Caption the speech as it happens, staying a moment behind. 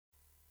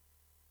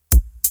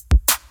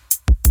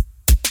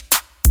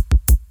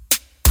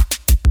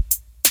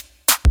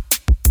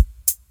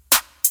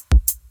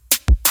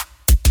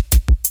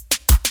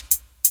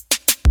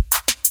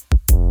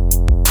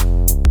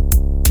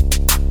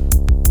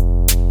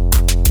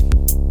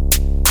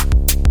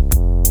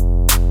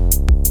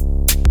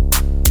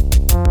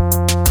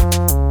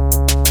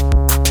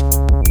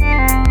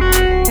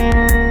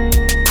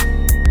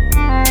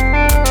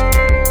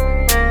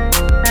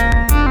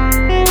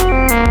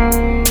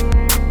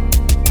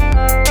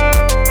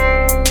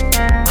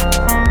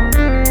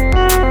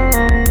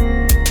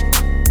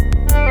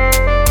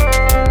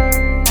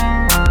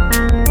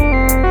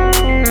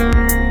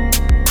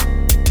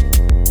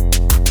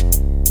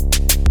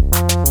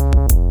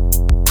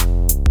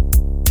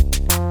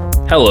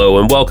Hello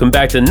and welcome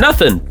back to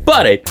Nothing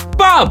But a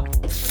Bob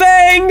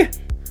Thing!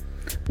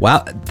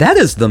 Wow, that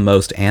is the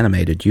most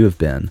animated you have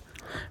been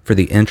for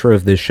the intro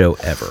of this show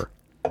ever.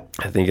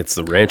 I think it's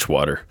the ranch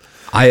water.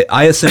 I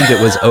assumed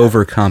it was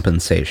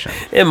overcompensation.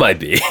 It might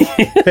be.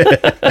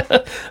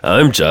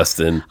 I'm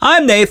Justin.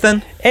 I'm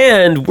Nathan.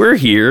 And we're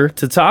here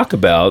to talk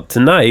about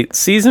tonight,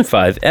 Season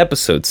 5,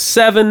 Episode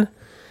 7,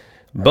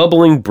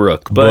 Bubbling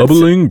Brook. But,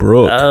 Bubbling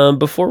Brook.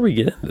 before we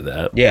get into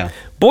that, Yeah.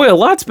 boy, a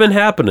lot's been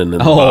happening in the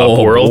Bob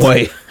world.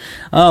 Boy.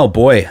 Oh,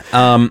 boy.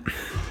 I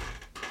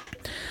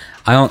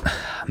don't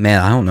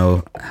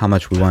know how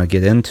much we want to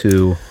get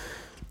into.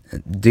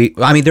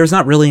 There's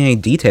not really any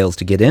details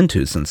to get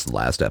into since the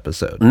last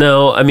episode.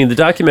 No, I mean, the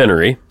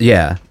documentary.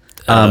 Yeah.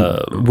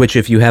 Which,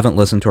 if you haven't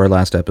listened to our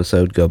last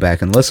episode, go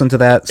back and listen to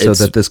that so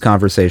that this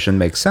conversation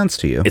makes sense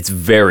to you. It's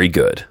very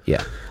good.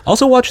 Yeah.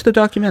 Also, watch the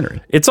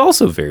documentary. It's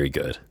also very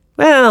good.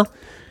 Well,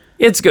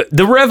 it's good.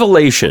 The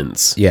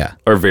revelations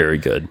are very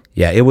good.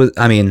 Yeah, it was,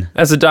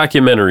 as a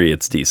documentary,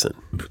 it's decent.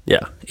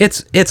 Yeah.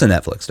 It's a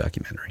Netflix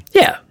documentary.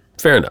 Yeah,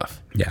 fair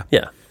enough. Yeah.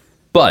 Yeah.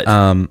 But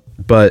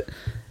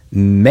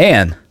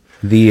man,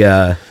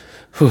 the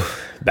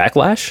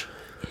backlash?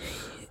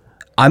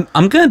 I'm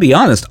going to be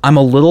honest, I'm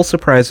a little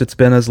surprised it's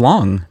been as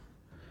long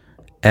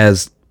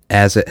as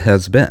it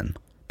has been.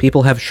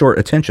 People have short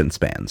attention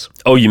spans.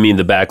 Oh, you mean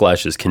the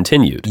backlash has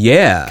continued?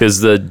 Yeah.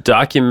 Because the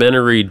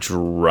documentary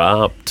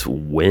dropped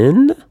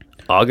when?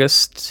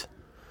 August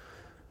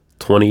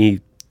 20.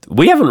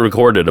 We haven't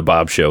recorded a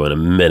Bob show in a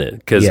minute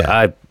because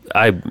I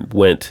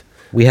went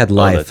we had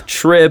life on a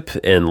trip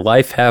and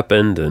life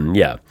happened and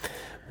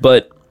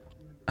but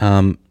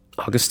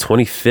August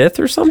 25th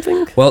or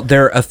something? Well,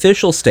 their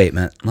official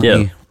statement.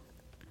 When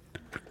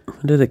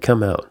did it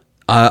come out?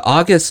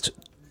 August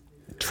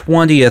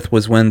 20th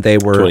was when they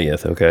were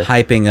 20th, okay.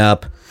 hyping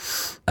up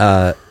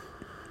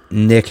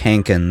Nick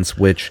Hankins,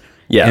 which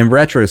in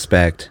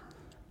retrospect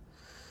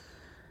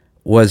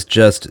was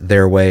just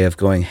their way of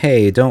going,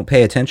 hey, don't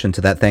pay attention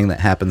to that thing that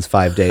happens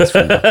 5 days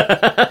from now.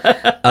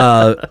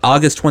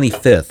 August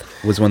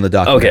 25th was when the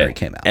documentary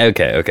came out.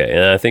 Okay.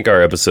 And I think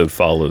our episode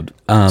followed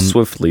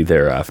swiftly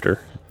thereafter.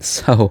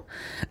 So,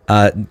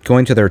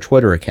 going to their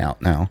Twitter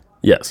account now.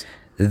 Yes.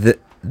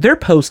 They're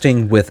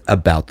posting with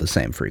about the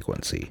same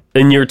frequency.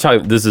 And you're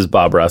talking, this is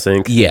Bob Ross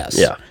Inc.? Yes.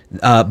 Yeah.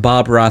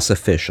 Bob Ross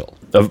Official.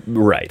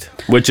 Right.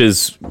 Which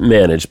is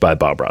managed by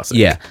Bob Ross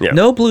Inc. Yeah.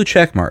 No blue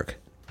check mark,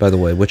 by the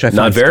way, which I find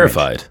not strange.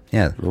 verified.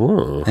 Yeah.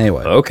 Ooh.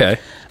 Anyway. Okay.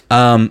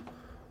 But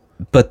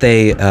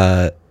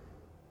they're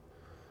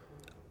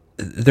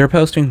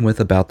posting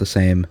with about the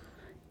same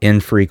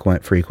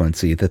infrequent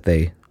frequency that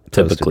they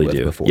typically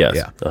do before. Yes.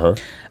 Yeah. Uh-huh.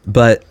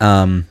 But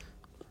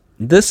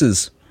this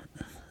is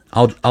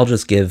I'll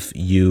just give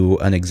you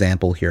an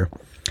example here.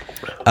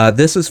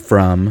 This is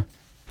from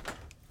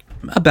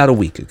about a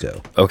week ago.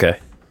 Okay.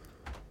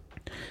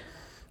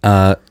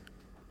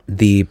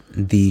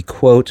 The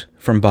quote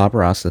from Bob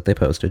Ross that they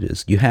posted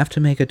is, "You have to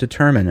make a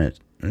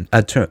determination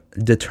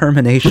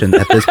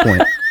at this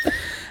point."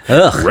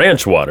 Ugh.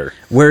 Ranch water.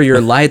 Where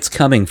your light's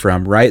coming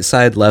from, right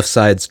side, left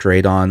side,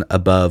 straight on,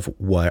 above,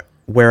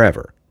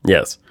 wherever.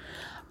 Yes.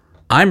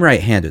 I'm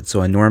right-handed,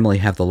 so I normally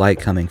have the light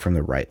coming from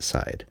the right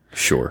side.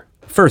 Sure.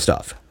 First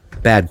off,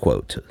 bad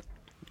quote.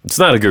 It's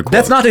not a good quote.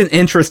 That's not an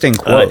interesting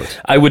quote.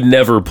 I would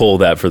never pull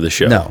that for the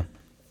show. No.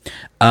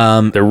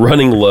 They're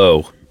running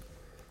low.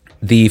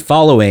 The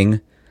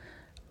following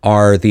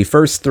are the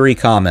first 3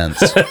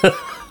 comments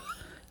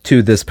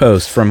to this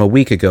post from a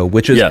week ago,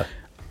 which is,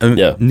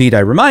 need I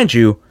remind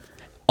you,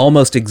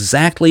 almost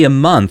exactly a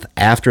month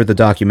after the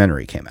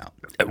documentary came out.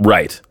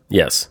 Right.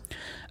 Yes.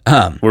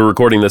 We're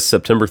recording this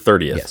September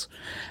 30th. Yes.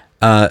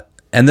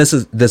 And this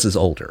is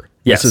older.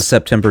 Yes. This is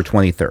September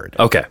 23rd.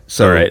 Okay.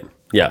 So all right.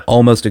 Yeah.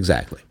 Almost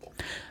exactly.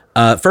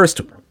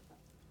 First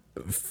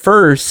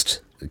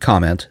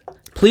comment,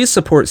 please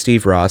support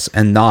Steve Ross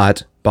and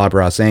not Bob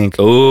Ross Inc.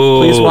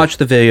 Ooh. Please watch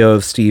the video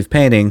of Steve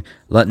painting.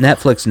 Let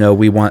Netflix know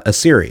we want a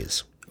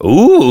series.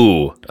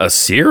 Ooh, a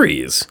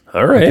series.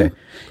 All right. Okay.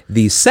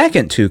 The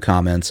second 2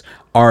 comments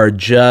are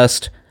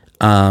just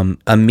a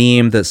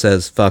meme that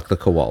says, fuck the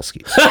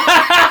Kowalskis.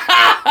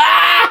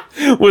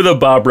 With a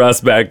Bob Ross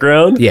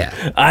background? Yeah.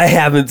 I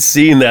haven't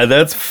seen that.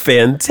 That's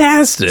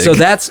fantastic. So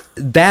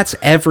that's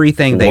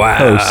everything they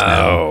post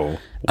now.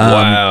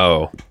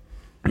 Wow.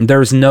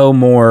 There's no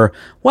more,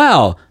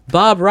 wow,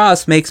 Bob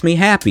Ross makes me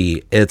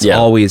happy. It's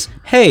always,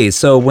 hey,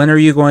 so when are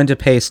you going to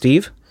pay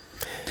Steve?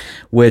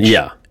 Which,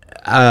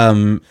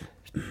 I'm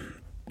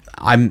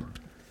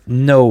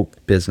no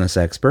business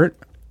expert.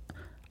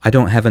 I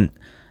don't have an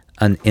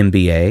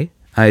MBA.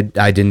 I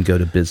didn't go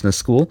to business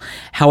school.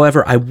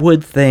 However, I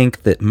would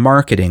think that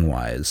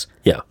marketing-wise,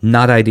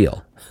 not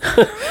ideal.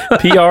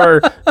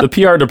 The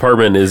PR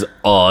department is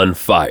on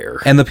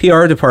fire. And the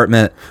PR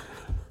department,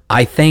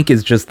 I think,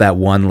 is just that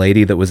one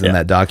lady that was in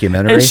that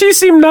documentary. And she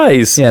seemed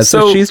nice. Yeah,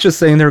 so she's just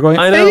sitting there going,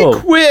 I know. Hey,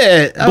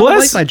 quit. I don't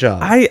like my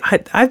job.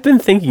 I've been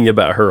thinking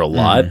about her a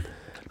lot.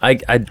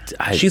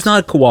 She's not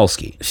a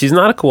Kowalski. She's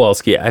not a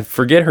Kowalski. I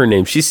forget her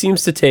name. She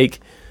seems to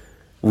take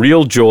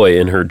real joy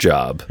in her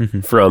job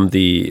from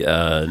the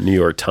New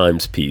York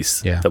Times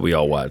piece that we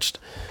all watched.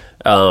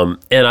 And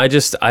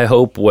I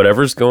hope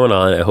whatever's going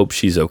on, I hope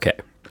she's okay.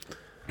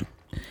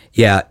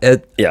 Yeah.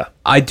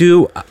 I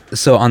do.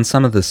 So on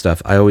some of this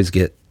stuff, I always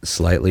get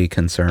slightly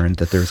concerned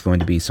that there's going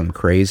to be some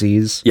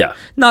crazies. Yeah.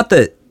 Not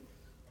that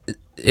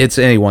it's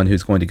anyone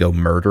who's going to go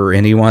murder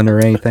anyone or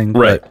anything.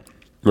 Right.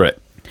 Right.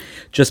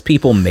 Just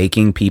people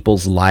making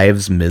people's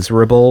lives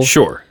miserable.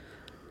 Sure.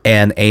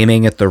 And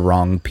aiming at the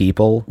wrong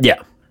people.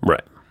 Yeah.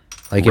 Right.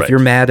 Like if you're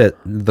mad at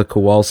the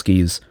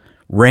Kowalskis,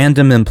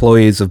 random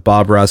employees of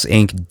Bob Ross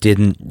Inc.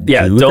 didn't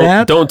do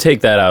that. Don't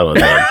take that out on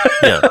them.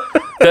 Yeah.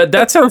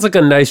 That sounds like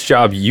a nice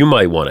job you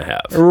might want to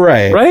have.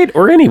 Right. Right?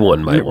 Or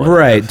anyone might want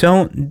to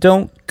have.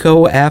 Don't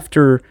go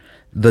after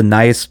the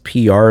nice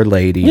PR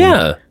lady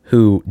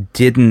who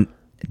didn't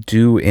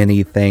do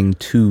anything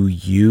to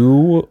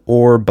you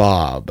or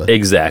Bob.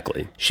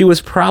 Exactly. She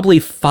was probably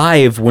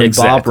 5 when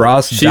Bob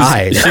Ross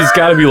died. She's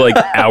got to be like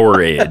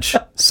our age.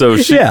 So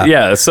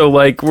so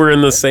like we're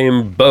in the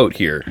same boat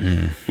here.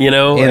 You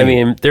know, I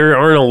mean, there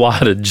aren't a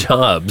lot of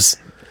jobs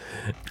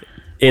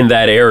in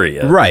that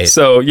area. Right.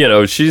 So, you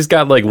know, she's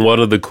got like one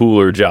of the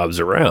cooler jobs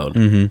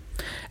around.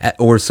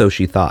 Or so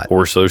she thought.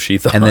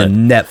 And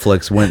then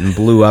Netflix went and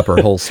blew up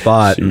her whole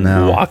spot. She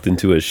walked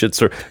into a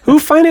shitstorm. Who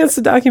financed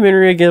the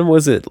documentary again?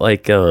 Was it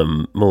like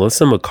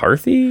Melissa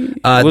McCarthy?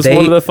 Was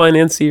one of the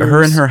financiers?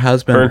 Her and her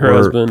husband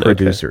were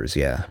producers,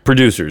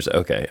 Producers,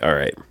 okay. All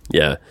right.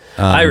 Yeah.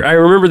 I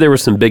remember there were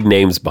some big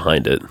names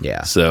behind it.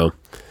 Yeah. So...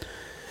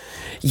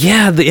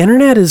 yeah, the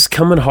internet is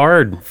coming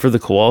hard for the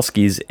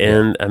Kowalskis,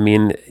 and I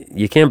mean,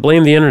 you can't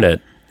blame the internet.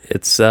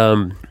 It's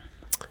all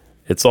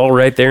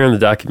right there in the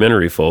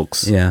documentary,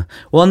 folks. Yeah.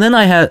 Well, and then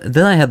I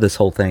had this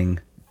whole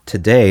thing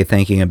today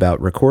thinking about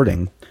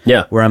recording.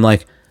 Yeah. Where I'm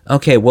like,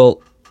 okay,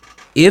 well,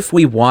 if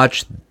we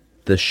watch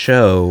the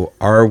show,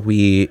 are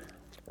we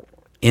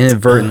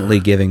inadvertently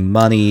giving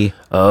money?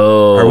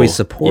 Oh. Are we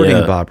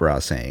supporting Bob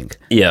Ross Inc.?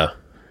 Yeah.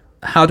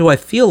 How do I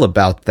feel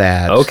about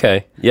that?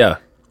 Okay. Yeah.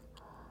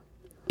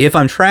 If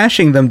I'm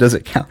trashing them, does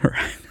it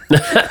counteract?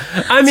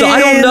 I mean, so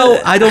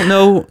I don't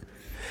know.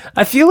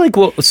 I feel like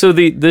so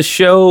the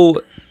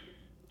show,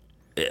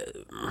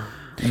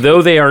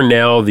 though they are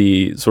now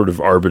the sort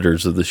of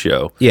arbiters of the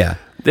show. Yeah,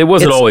 it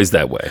wasn't always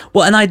that way.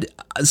 Well, and I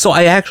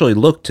actually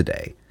looked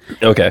today.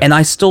 Okay, and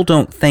I still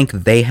don't think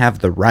they have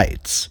the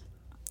rights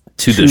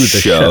to the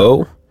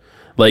show.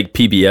 Like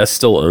PBS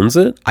still owns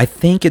it? I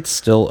think it's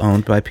still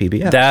owned by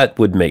PBS. That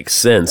would make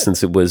sense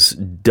since it was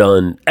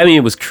done. I mean,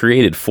 it was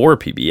created for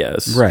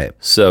PBS. Right.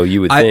 So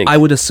you would think. I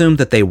would assume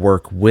that they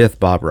work with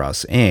Bob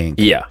Ross Inc.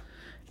 Yeah.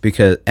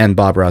 And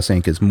Bob Ross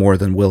Inc. is more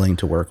than willing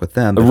to work with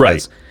them.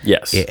 Right.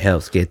 Yes. It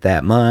helps get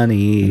that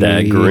money.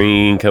 That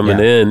green coming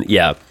in.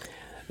 Yeah.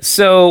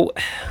 So,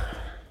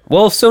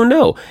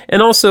 no.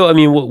 And also, I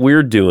mean, what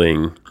we're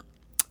doing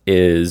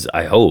is,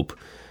 I hope,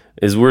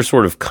 is we're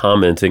sort of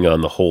commenting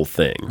on the whole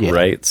thing,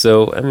 right?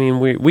 So, I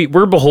mean,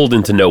 we're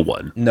beholden to no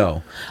one.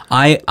 No.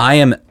 I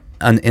am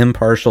an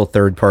impartial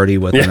third party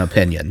with an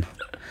opinion.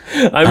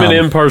 I'm an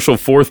impartial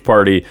fourth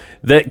party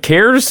that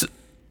cares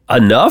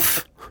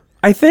enough,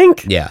 I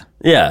think. Yeah.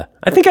 Yeah.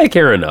 I think I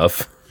care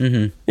enough.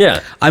 Mm-hmm. Yeah.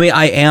 I mean,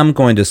 I am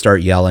going to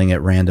start yelling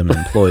at random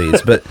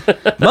employees, but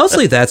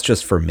mostly that's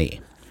just for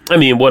me. I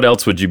mean, what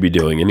else would you be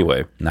doing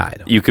anyway? Nah, I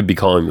don't. You could be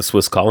calling the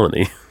Swiss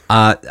colony.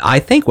 I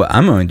think what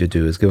I'm going to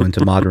do is go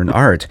into modern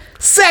art.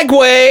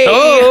 Segue!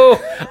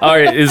 Oh! All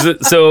right. Is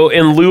it so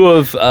in lieu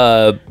of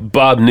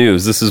Bob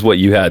News, this is what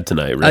you had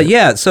tonight, right?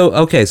 Yeah.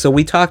 So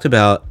we talked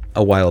about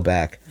a while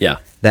back. Yeah.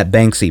 That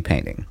Banksy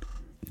painting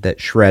that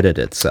shredded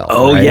itself.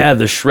 Oh, right? Yeah.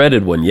 The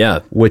shredded one.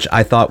 Yeah. Which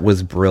I thought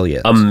was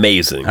brilliant.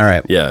 Amazing. All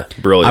right. Yeah.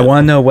 Brilliant. I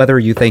want to know whether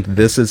you think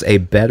this is a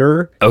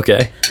better...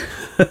 Okay.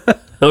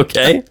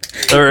 Okay.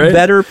 All right.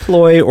 Better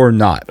ploy or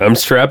not. I'm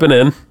strapping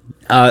in.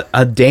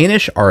 A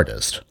Danish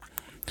artist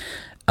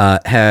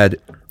had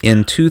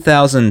in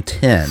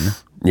 2010,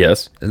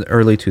 yes,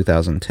 early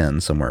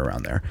 2010, somewhere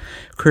around there,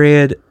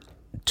 created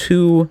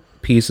 2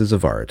 pieces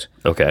of art.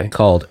 Okay.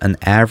 Called an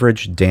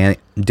average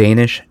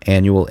Danish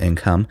annual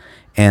income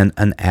and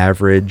an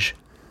average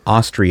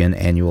Austrian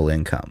annual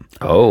income.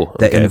 Oh,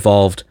 okay. That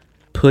involved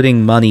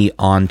putting money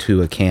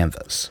onto a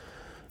canvas.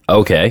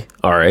 Okay.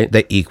 All right.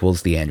 That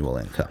equals the annual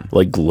income.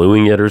 Like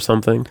gluing it or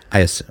something? I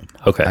assume.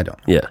 Okay. I don't.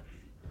 Yeah.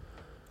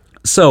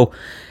 So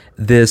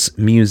this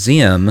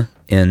museum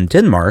in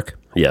Denmark,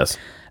 yes,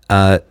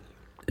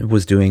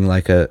 was doing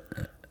like a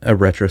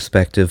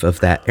retrospective of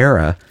that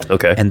era.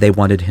 Okay. And they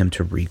wanted him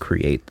to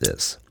recreate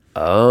this.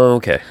 Oh,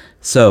 okay.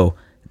 So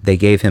they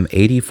gave him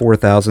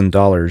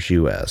 $84,000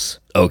 US.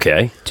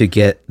 Okay. To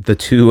get the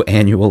 2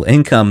 annual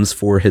incomes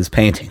for his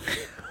painting.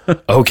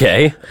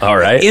 Okay. All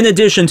right. In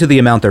addition to the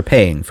amount they're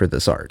paying for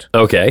this art.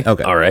 Okay.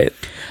 Okay. All right.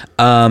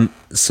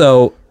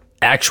 So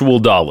actual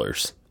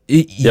dollars.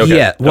 Yeah.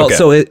 Okay. Well, okay.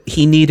 So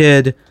he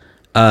needed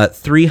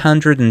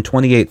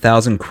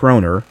 328,000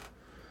 kroner,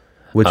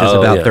 which is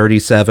about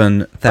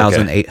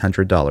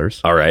 $37,800. Okay.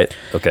 All right.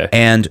 Okay.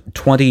 And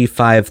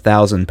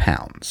 25,000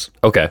 pounds.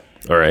 Okay.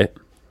 All right.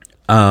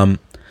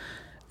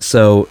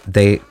 So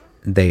they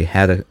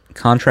had a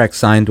contract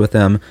signed with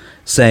him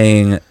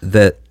saying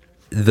that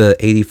the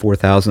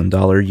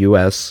 $84,000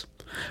 US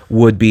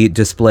would be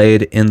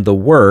displayed in the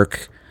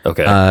work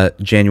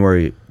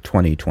January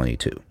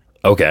 2022.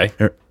 Okay.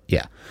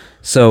 Yeah.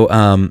 So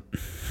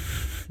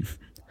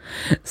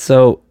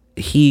so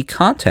he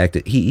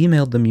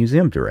emailed the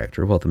museum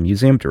director. Well, the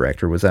museum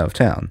director was out of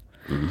town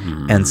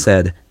and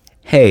said,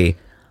 "Hey,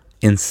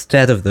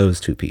 instead of those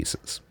two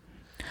pieces,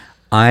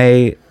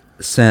 I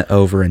sent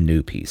over a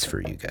new piece for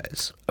you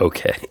guys."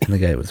 Okay. And the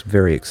guy was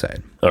very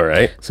excited. All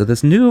right. So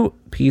this new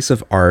piece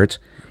of art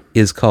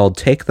is called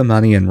Take the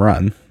Money and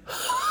Run.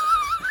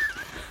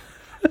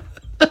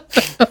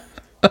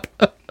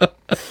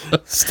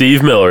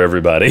 Steve Miller,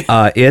 everybody.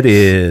 It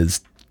is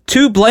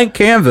 2 blank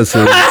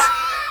canvases.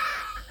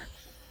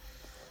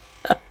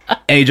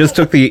 And he just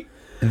took the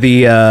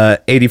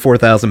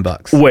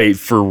 $84,000. Wait,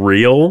 for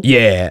real?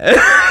 Yeah.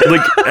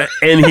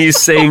 And he's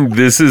saying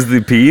this is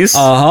the piece?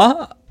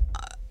 Uh-huh.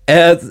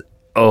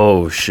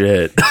 Oh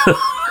shit.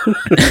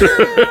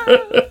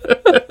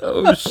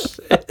 Oh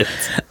shit.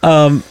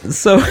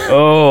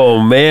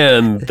 Oh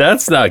man,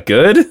 that's not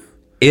good.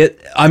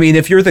 I mean,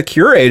 if you're the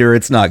curator,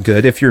 it's not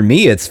good. If you're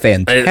me, it's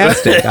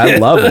fantastic. I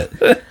love it.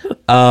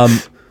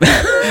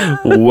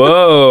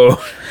 Whoa.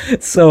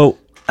 So,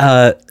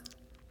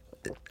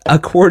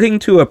 according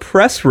to a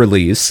press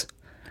release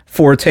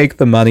for Take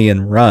the Money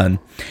and Run,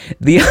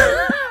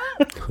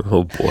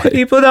 oh boy,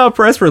 he put out a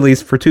press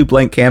release for 2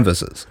 blank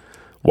canvases.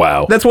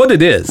 Wow. That's what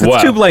it is.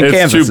 It's 2 blank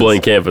canvases. 2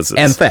 blank canvases.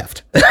 And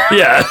theft.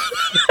 Yeah.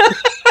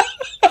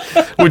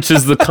 Which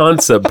is the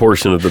concept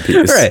portion of the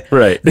piece.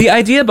 Right. The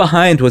idea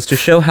behind was to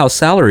show how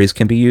salaries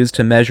can be used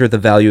to measure the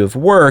value of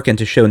work and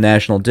to show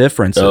national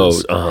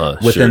differences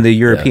within the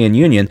European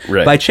Union.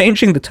 Right. By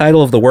changing the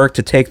title of the work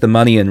to Take the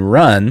Money and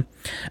Run,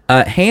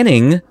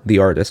 Hanning, the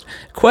artist,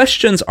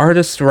 questions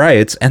artists'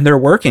 rights and their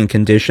working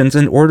conditions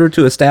in order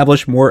to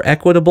establish more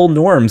equitable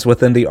norms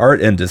within the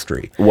art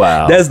industry.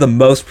 Wow. That is the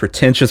most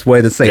pretentious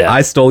way to say,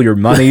 I stole your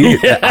money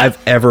that I've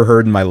ever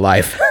heard in my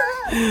life.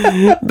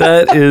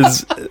 That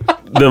is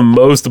the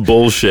most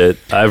bullshit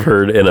I've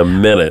heard in a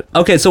minute.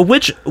 Okay, so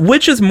which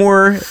is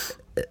more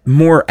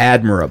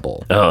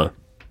admirable?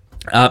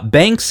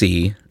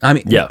 Banksy, I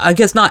mean, I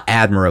guess not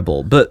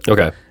admirable, but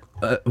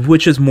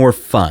which is more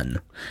fun?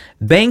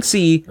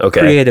 Banksy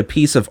created a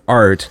piece of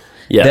art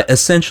that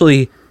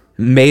essentially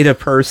made a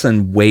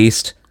person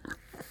waste.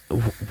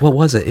 What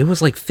was it? It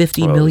was like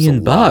 $50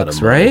 million,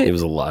 right? It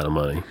was a lot of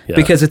money. Yeah.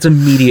 Because it's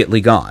immediately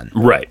gone.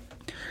 Right.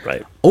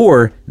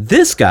 Or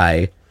this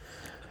guy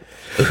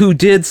who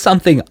did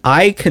something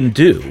I can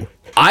do.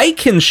 I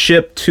can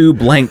ship 2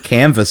 blank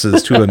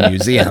canvases to a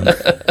museum.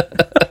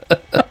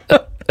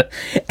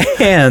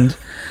 And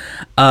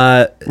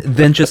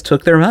then just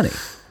took their money.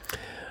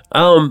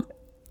 I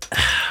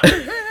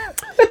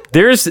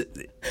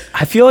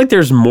feel like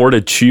there's more to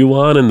chew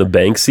on in the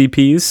Banksy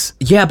piece.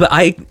 Yeah, but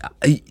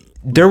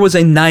there was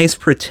a nice,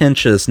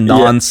 pretentious,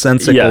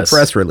 nonsensical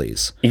press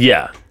release.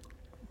 Yeah.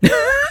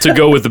 To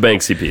go with the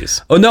Banksy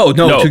piece. Oh, no,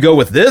 to go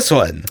with this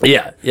one.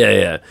 Yeah.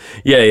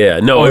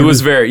 No, it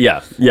was very,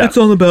 It's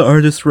all about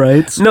artist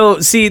rights. No,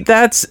 see,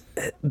 that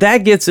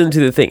gets into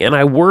the thing, and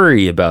I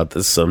worry about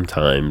this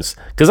sometimes,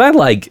 because I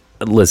like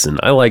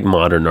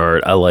modern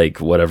art, I like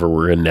whatever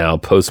we're in now,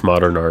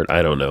 postmodern art,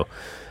 I don't know.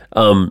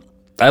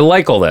 I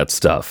like all that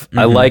stuff.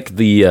 I like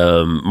the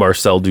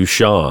Marcel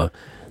Duchamp,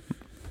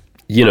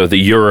 the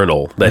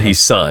urinal that he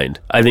signed.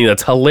 I think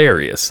that's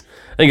hilarious.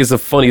 I think it's the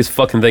funniest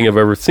fucking thing I've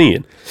ever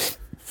seen.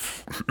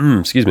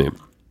 Excuse me.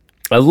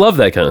 I love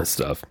that kind of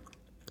stuff.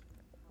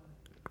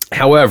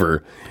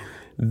 However,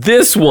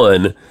 this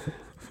one,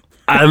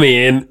 I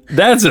mean,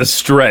 that's a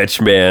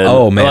stretch, man.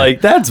 Oh, man.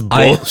 Like, that's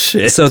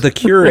bullshit. So the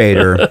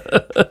curator,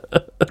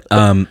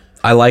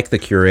 I like the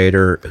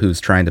curator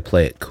who's trying to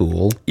play it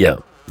cool. Yeah.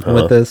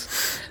 With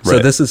this. So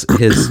this is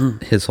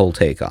his whole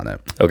take on it.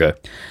 Okay.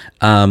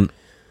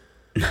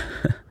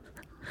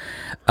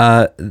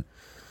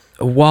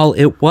 While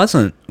it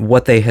wasn't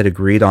what they had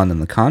agreed on in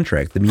the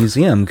contract, the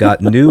museum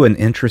got new and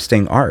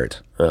interesting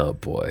art. Oh,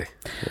 boy.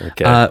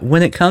 Okay.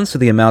 When it comes to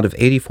the amount of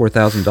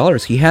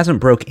 $84,000, he hasn't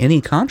broke any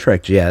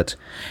contract yet,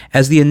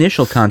 as the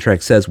initial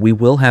contract says we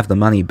will have the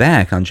money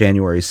back on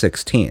January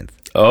 16th.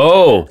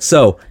 Oh.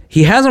 So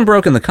he hasn't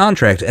broken the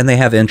contract, and they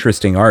have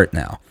interesting art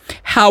now.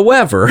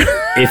 However...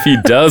 if he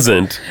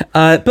doesn't...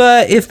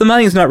 but if the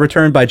money is not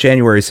returned by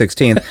January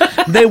 16th,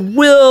 they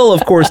will,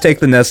 of course, take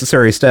the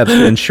necessary steps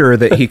to ensure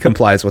that he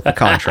complies with the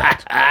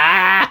contract.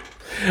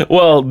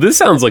 Well, this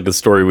sounds like a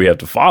story we have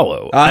to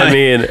follow.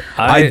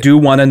 I do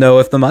want to know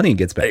if the money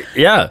gets back.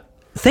 Yeah.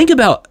 Think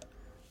about...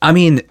 I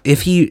mean,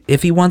 if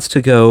he wants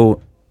to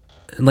go...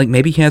 Like,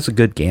 maybe he has a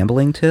good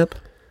gambling tip.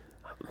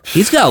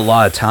 He's got a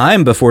lot of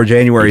time before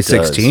January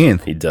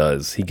 16th. He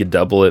does. He could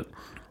double it.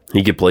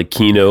 He could play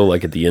Keno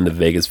like at the end of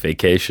Vegas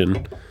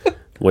Vacation.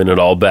 Win it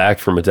all back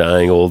from a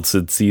dying old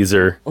Sid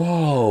Caesar.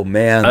 Oh,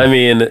 man. I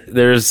mean,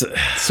 there's...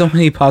 so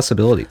many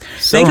possibilities.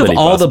 Think of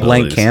all the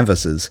blank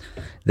canvases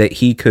that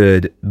he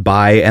could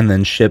buy and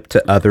then ship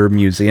to other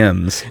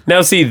museums.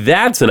 Now, see,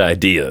 that's an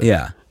idea.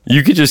 Yeah.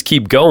 You could just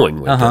keep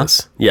going with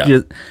this.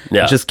 Yeah.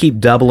 Just keep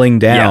doubling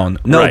down. Yeah,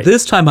 no, right.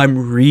 This time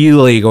I'm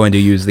really going to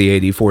use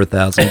the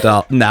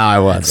 $84,000. No, I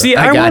wasn't. See,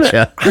 I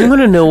gotcha. I want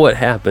to know what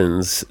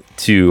happens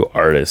to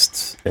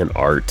artists and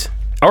art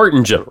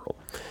in general.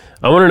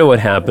 I want to know what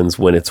happens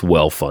when it's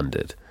well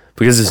funded,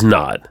 because it's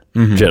not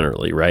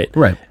generally, right?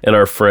 Right. And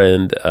our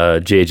friend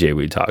JJ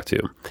we talked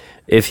to,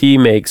 if he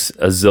makes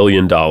 $1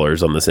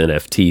 zillion on this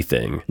NFT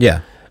thing,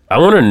 yeah. I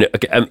want to know.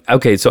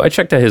 Okay, so I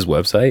checked out his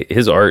website.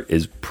 His art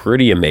is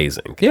pretty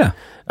amazing. Yeah.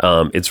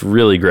 It's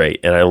really great.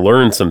 And I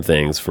learned some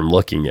things from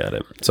looking at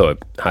it. So I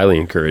highly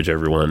encourage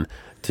everyone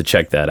to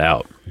check that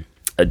out.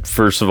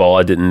 First of all,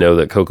 I didn't know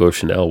that Coco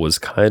Chanel was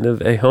kind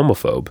of a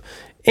homophobe.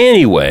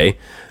 Anyway,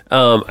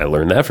 I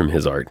learned that from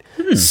his art.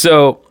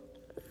 So,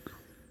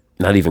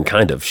 not even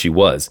kind of, she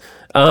was.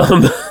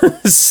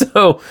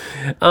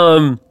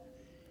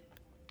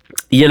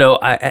 You know,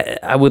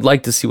 I would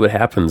like to see what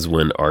happens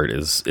when art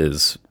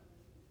is,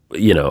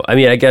 you know, I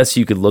mean, I guess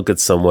you could look at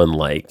someone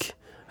like,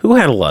 who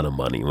had a lot of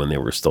money when they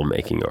were still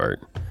making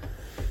art?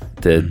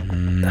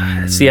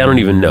 See, I don't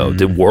even know.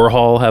 Did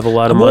Warhol have a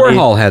lot of money?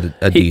 Warhol had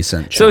a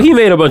decent. So he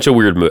made a bunch of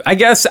weird moves. I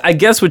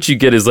guess what you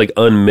get is like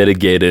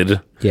unmitigated,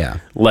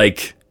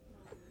 like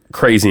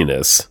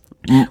craziness,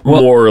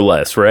 more or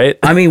less, right?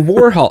 I mean,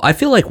 Warhol. I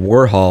feel like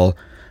Warhol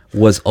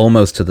was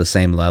almost to the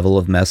same level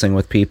of messing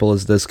with people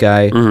as this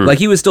guy. Like,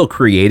 he was still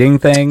creating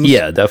things.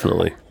 Yeah,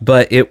 definitely.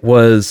 But it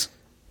was,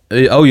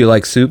 oh, you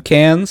like soup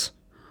cans?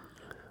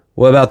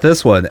 What about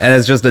this one? And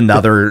it's just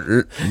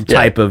another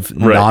type of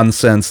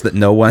nonsense that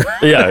no one...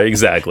 Yeah,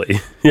 exactly.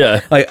 Yeah.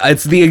 Like,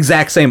 it's the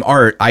exact same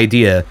art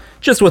idea,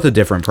 just with a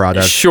different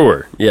product.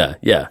 Sure. Yeah.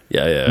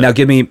 Now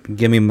give me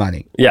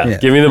money. Yeah,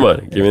 give me the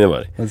money. Give me the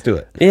money. Let's do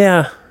it.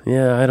 Yeah,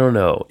 I don't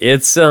know.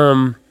 It's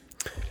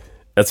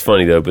that's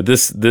funny though, but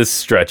this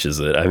stretches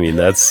it. I mean,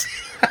 that's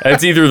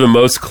either the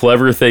most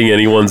clever thing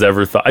anyone's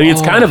ever thought. I mean,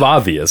 it's kind of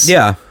obvious.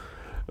 Yeah.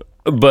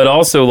 But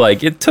also,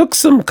 like, it took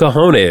some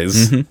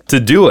cojones to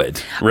do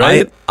it,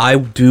 right? I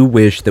do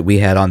wish that we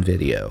had on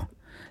video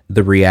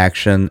the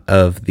reaction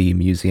of the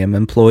museum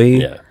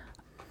employee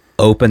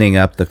opening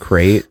up the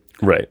crate.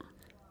 Right.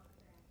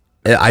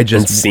 I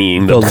just and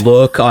seeing the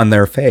look on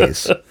their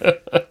face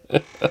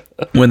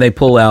when they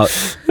pull out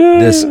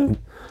this.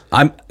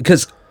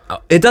 Because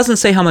it doesn't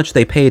say how much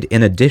they paid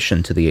in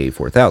addition to the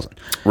 $84,000.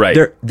 Right.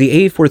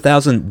 The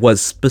 $84,000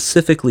 was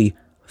specifically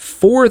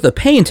for the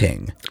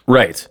painting.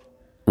 Right.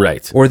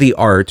 Or the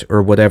art,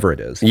 or whatever it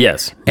is.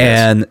 Yes.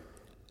 And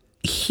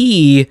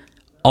he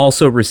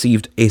also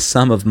received a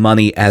sum of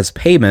money as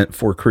payment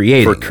for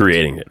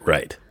creating it.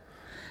 Right.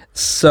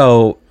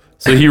 So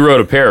he wrote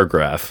a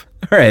paragraph.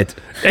 Right.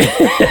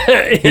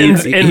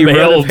 he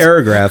wrote a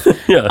paragraph.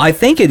 Yeah. I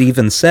think it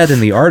even said in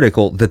the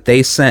article that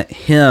they sent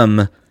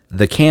him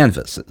the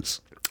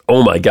canvases.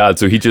 Oh my God.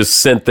 So he just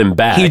sent them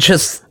back. He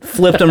just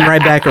flipped them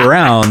right back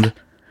around,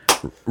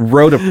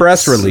 wrote a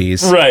press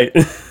release. Right.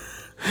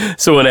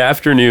 So an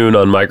afternoon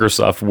on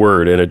Microsoft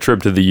Word and a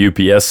trip to the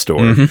UPS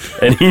store,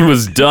 and he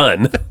was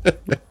done.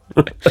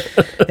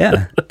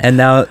 Yeah. And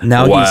now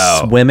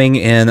he's swimming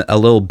in a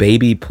little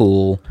baby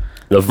pool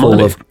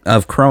full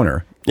of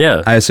kroner.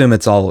 Yeah. I assume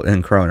it's all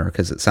in kroner,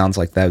 because it sounds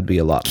like that would be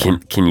a lot more.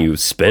 Can you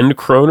spend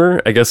kroner?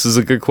 I guess is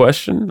a good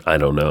question. I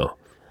don't know.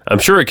 I'm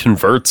sure it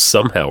converts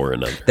somehow or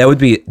another.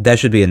 That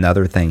should be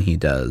another thing he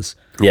does.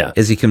 Yeah.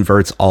 Is he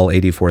converts all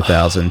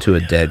 84,000 to a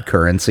dead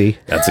currency.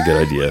 That's a good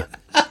idea.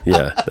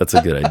 Yeah, that's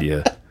a good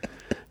idea.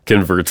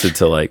 Converts it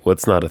to, like,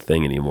 what's not a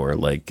thing anymore,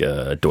 like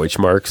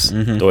Deutschmarks,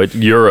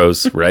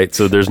 euros, right?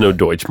 So there's no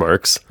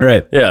Deutschmarks.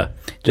 Right. Yeah.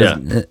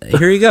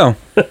 Here you go.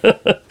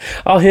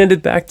 I'll hand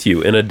it back to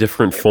you in a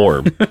different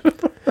form.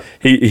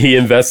 He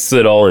invests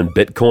it all in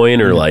Bitcoin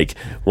or like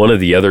one of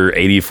the other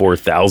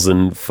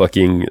 84,000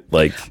 fucking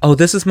like. Oh,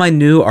 this is my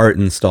new art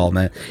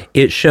installment.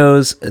 It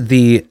shows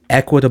the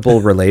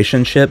equitable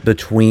relationship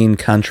between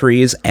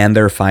countries and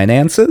their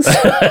finances.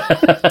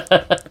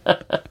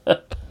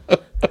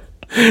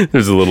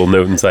 There's a little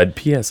note inside.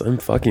 P.S. I'm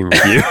fucking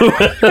with you.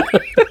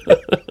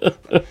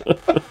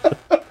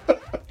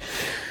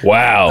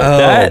 Wow.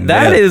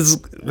 That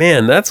is,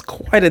 man, that's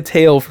quite a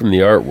tale from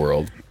the art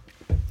world.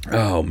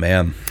 Oh,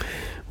 man.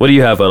 What do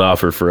you have on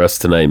offer for us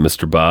tonight,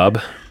 Mr. Bob?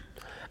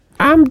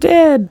 I'm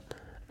dead.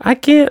 I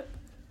can't.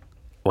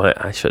 Why?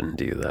 I shouldn't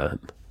do that.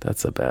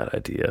 That's a bad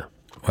idea.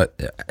 What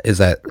is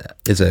that?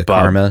 Is it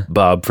Bob, karma?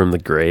 Bob from the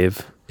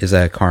grave. Is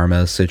that a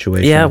karma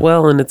situation? Yeah,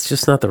 well, and it's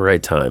just not the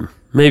right time.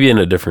 Maybe in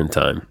a different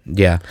time.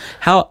 Yeah.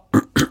 How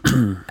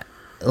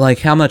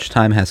much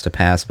time has to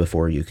pass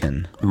before you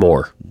can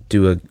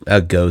do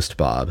a ghost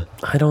Bob?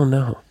 I don't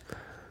know.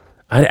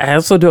 I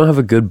also don't have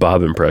a good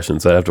Bob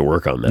impression, so I have to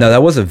work on that. No,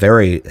 that was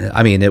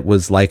it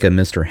was like a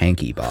Mr.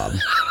 Hanky Bob.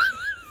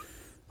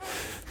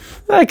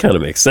 That kind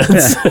of makes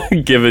sense,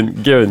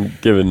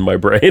 given my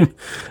brain.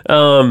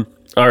 All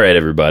right,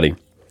 everybody.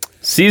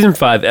 Season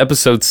 5,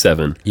 Episode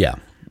 7. Yeah.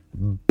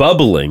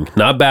 Bubbling,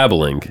 not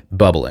babbling.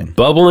 Bubbling.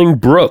 Bubbling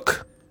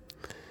Brook.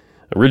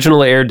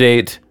 Original air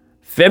date,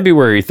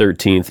 February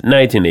 13th,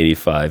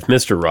 1985.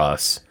 Mr.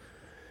 Ross,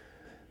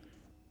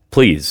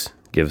 please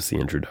give us the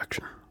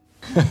introduction.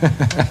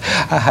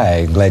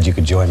 Hi, glad you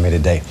could join me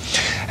today.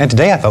 And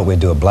today I thought we'd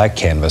do a black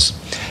canvas.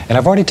 And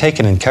I've already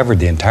taken and covered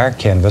the entire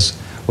canvas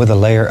with a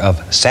layer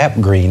of sap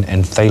green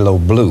and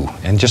phthalo blue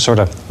and just sort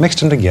of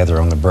mixed them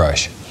together on the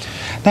brush.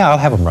 Now I'll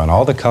have them run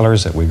all the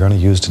colors that we're going to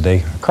use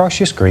today across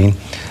your screen,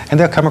 and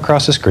they'll come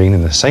across the screen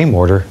in the same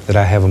order that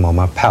I have them on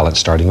my palette,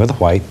 starting with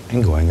white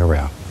and going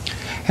around.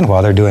 And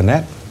while they're doing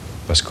that,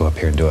 let's go up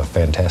here and do a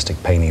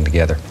fantastic painting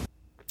together.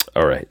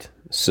 All right.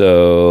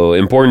 So,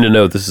 important to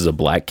note, this is a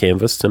black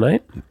canvas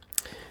tonight,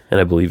 and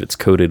I believe it's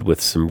coated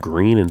with some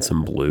green and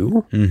some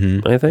blue,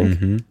 I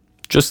think.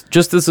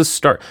 Just as a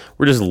start.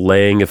 We're just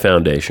laying a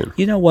foundation.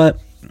 You know what?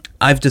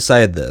 I've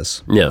decided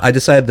this. Yeah. I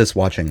decided this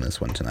watching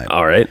this one tonight.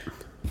 All right.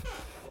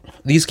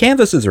 These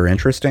canvases are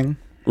interesting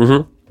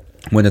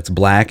when it's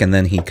black and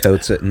then he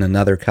coats it in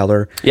another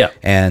color. Yeah.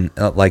 And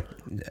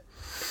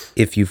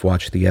if you've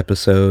watched the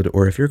episode,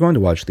 or if you're going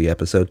to watch the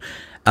episode,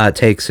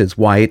 takes his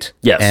white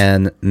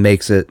and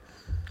makes it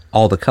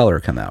all the color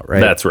come out,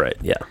 right? That's right,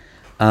 yeah.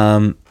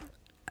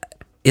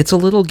 It's a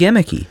little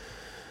gimmicky.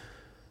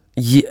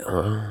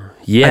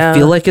 Yeah. I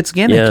feel like it's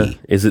gimmicky. Yeah.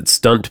 Is it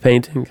stunt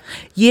painting?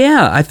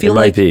 Yeah, I feel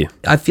might be.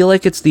 I feel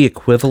like it's the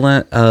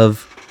equivalent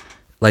of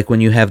like when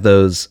you have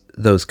those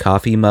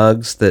coffee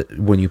mugs that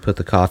when you put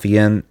the coffee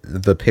in,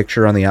 the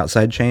picture on the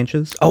outside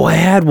changes. Oh, I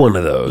had one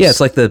of those. Yeah, it's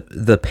like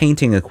the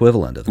painting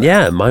equivalent of that.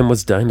 Yeah, mine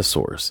was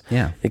dinosaurs.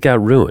 Yeah. It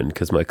got ruined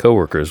because my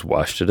coworkers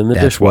washed it in the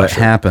That's dishwasher. what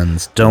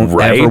happens. Don't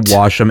ever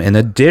wash them in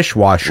a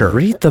dishwasher.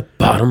 Read the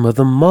bottom of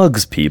the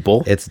mugs,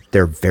 people.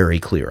 They're very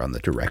clear on the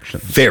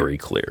directions. Very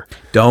clear.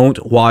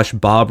 Don't wash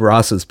Bob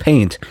Ross's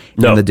paint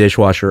in the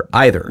dishwasher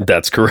either.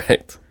 That's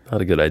correct.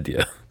 Not a good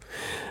idea.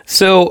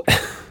 So,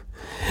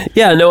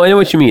 yeah, no, I know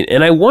what you mean.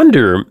 And I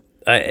wonder,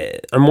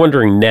 I'm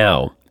wondering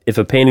now if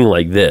a painting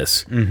like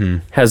this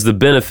has the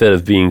benefit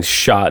of being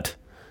shot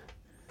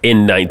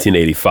in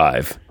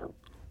 1985.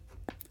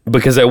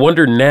 Because I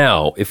wonder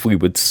now if we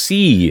would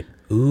see...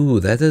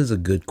 Ooh, that is a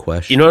good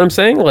question. You know what I'm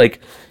saying?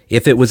 Like,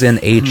 if it was in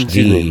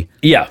HD,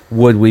 yeah,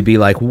 would we be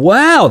like,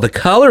 wow, the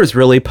colors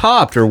really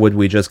popped? Or would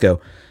we just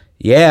go,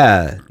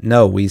 yeah,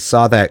 no, we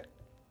saw that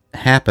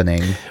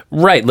happening.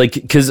 Right, like,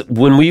 because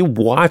when we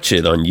watch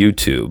it on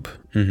YouTube,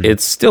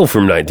 it's still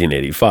from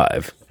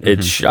 1985.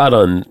 It's shot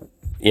on,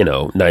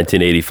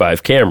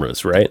 1985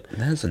 cameras, right?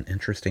 That is an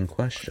interesting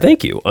question.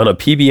 Thank you. On a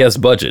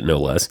PBS budget, no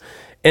less.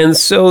 And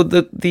so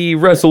the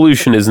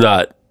resolution is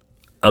not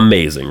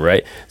amazing,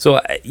 right?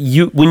 So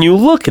when you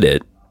look at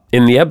it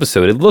in the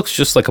episode, it looks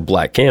just like a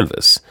black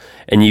canvas,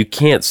 and you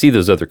can't see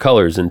those other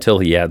colors until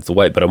he adds the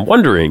white. But I'm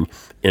wondering,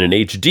 in an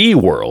HD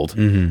world,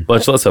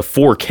 much less a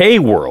 4K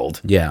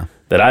world,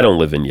 that I don't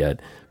live in yet,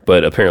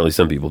 but apparently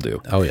some people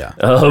do. Oh yeah.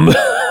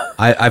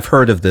 I've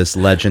heard of this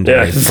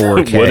legendary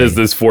 4K. What is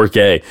this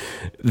 4K?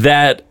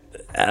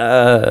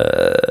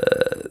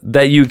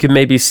 That you can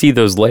maybe see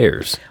those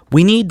layers.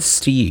 We need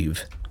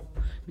Steve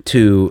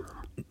to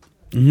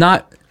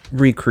not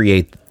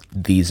recreate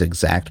these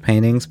exact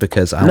paintings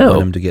because I don't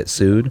want him to get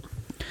sued.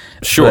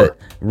 Sure. But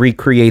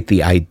recreate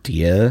the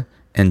idea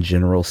and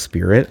general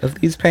spirit of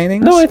these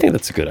paintings. No, I think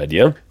that's a good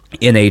idea.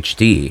 In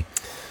HD.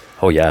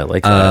 Oh yeah, I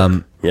like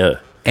that. Yeah.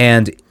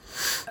 And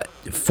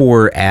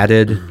for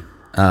added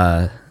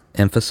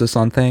emphasis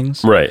on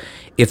things. Right.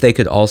 If they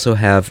could also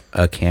have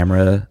a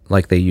camera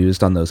like they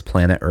used on those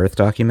Planet Earth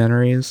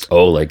documentaries.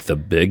 Oh, like the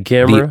big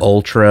camera? The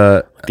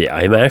ultra... The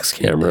IMAX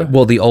camera?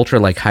 Well, the ultra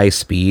like high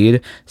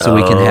speed, so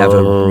we can have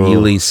a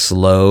really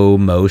slow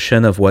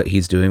motion of what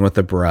he's doing with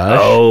the brush.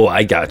 Oh,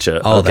 I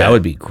gotcha. Oh, that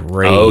would be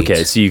great. Oh,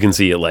 okay, so you can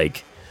see it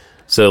like...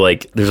 So,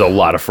 like, there's a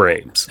lot of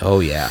frames. Oh,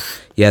 yeah.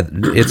 Yeah,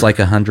 it's like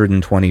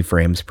 120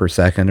 frames per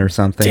second or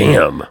something.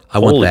 Damn. I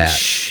want Holy that.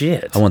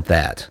 Shit. I want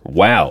that.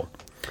 Wow.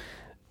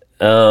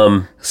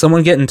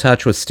 Someone get in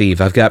touch with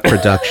Steve. I've got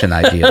production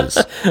ideas.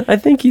 I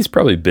think he's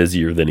probably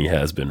busier than he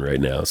has been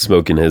right now,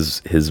 smoking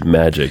his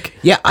magic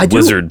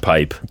wizard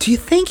pipe. Do you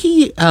think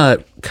he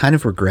kind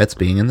of regrets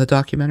being in the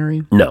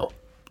documentary? No.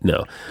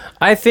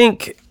 I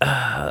think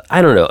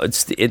I don't know.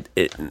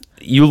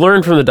 You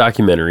learn from the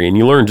documentary, and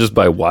you learn just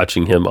by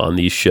watching him on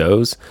these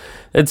shows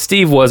that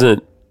Steve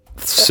wasn't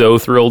so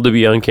thrilled to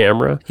be on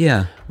camera.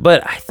 Yeah,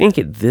 but I think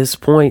at this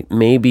point,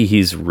 maybe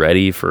he's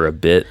ready for a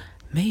bit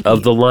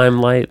of the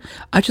limelight.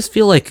 I just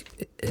feel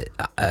like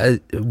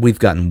we've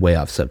gotten way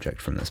off subject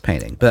from this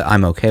painting, but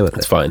I'm okay with it.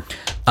 It's fine.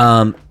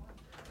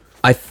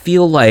 I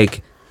feel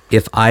like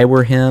if I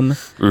were him,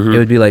 it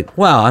would be like,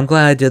 wow, I'm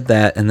glad I did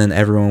that. And then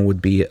everyone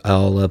would be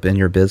all up in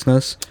your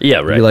business. Yeah,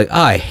 right. Be like,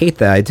 I hate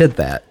that I did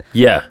that.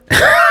 Yeah.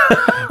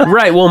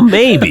 Right. Well,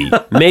 maybe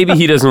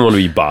he doesn't want to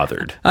be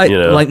bothered.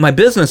 Like my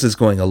business is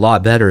going a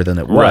lot better than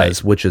it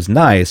was, which is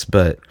nice.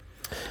 But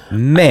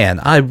man,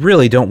 I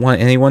really don't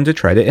want anyone to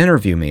try to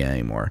interview me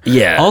anymore.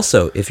 Yeah.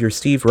 Also, if you're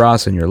Steve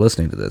Ross and you're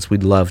listening to this,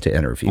 we'd love to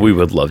interview you. We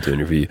would love to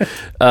interview you.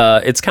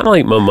 It's kind of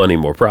like More Money,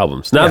 More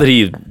Problems. Now that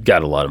he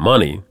got a lot of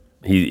money,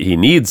 He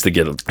needs to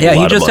get a Yeah, lot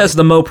he of just money. has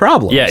the mo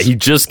problems. Yeah, he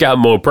just got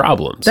mo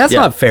problems. That's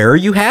Yeah. not fair.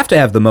 You have to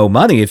have the mo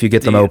money if you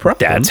get the mo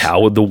problems. That's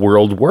how the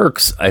world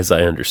works, as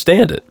I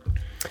understand it.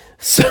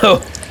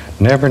 So,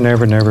 Never,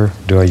 never, never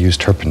do I use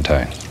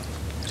turpentine.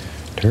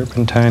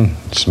 Turpentine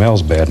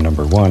smells bad,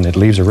 number one. It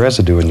leaves a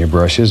residue in your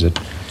brushes that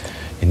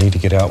you need to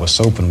get out with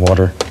soap and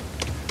water.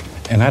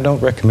 And I don't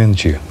recommend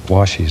that you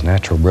wash these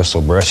natural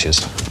bristle brushes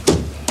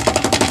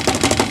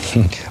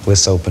with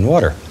soap and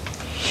water.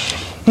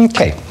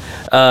 Okay.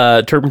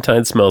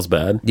 turpentine smells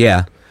bad.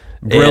 Yeah.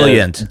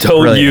 Brilliant. And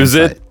don't Brilliant use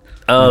insight.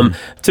 it.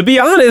 To be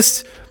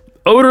honest,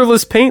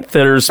 odorless paint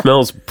thinner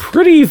smells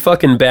pretty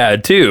fucking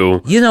bad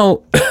too. You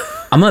know,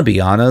 I'm going to be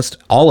honest.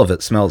 All of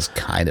it smells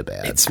kind of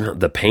bad.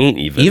 The paint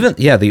even.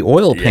 The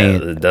oil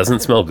paint. It doesn't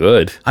smell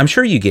good. I'm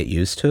sure you get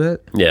used to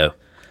it. Yeah.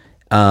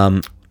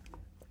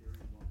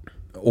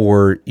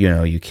 Or,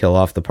 you kill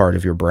off the part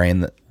of your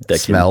brain that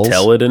smells. Can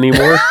tell it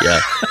anymore.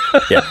 Yeah.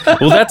 Yeah.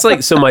 Well, that's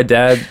like, so my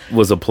dad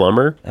was a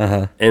plumber.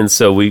 And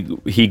so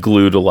he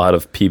glued a lot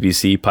of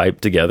PVC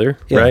pipe together,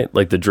 right?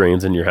 Like the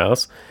drains in your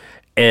house.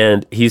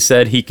 And he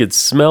said he could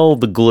smell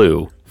the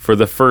glue for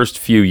the first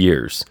few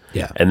years.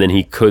 Yeah. And then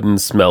he couldn't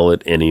smell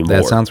it anymore.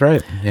 That sounds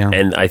right. Yeah.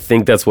 And I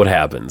think that's what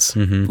happens.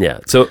 Yeah.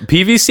 So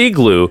PVC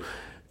glue,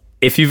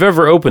 if you've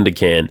ever opened a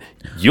can,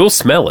 you'll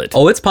smell it.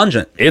 Oh, it's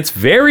pungent. It's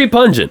very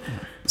pungent.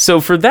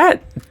 So for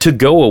that to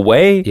go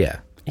away,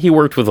 he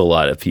worked with a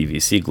lot of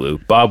PVC glue.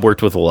 Bob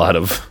worked with a lot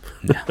of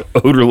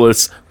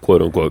odorless,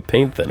 quote unquote,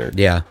 paint thinner.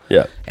 Yeah.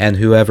 Yeah. And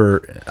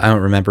I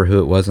don't remember who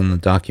it was in the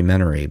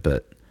documentary,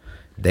 but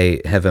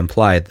they have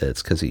implied that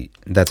it's because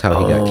that's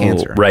how he got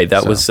cancer. Right.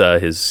 That was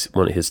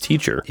his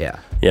teacher. Yeah.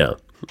 Yeah.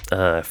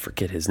 I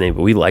forget his name,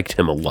 but we liked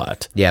him a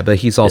lot. Yeah, but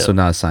he's also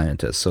not a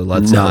scientist, so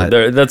let's not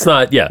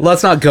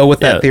go with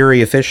that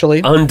theory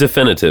officially.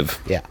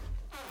 Undefinitive. Yeah.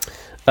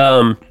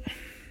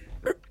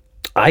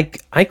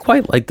 I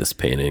quite like this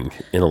painting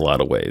in a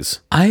lot of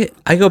ways. I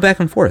go back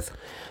and forth.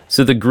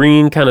 So the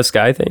green kind of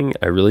sky thing,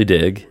 I really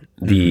dig.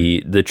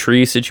 The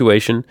tree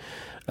situation,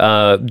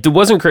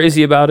 wasn't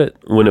crazy about it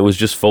when it was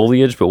just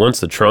foliage, but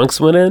once the trunks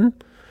went in,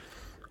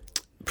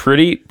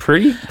 pretty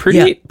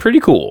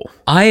cool.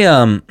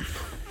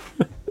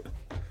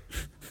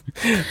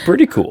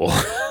 Pretty cool.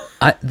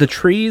 The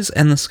trees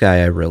and the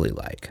sky I really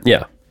like.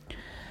 Yeah.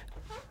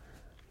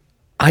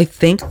 I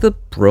think the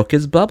brook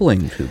is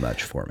bubbling too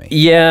much for me.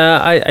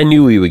 Yeah, I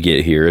knew we would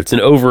get here. It's an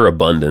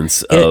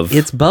overabundance of...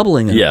 It's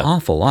bubbling an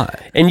awful lot.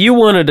 And you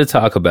wanted to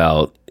talk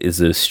about, is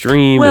it a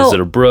stream? Is it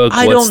a brook?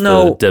 I don't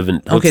know.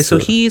 So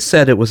he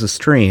said it was a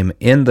stream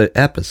in the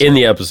episode. In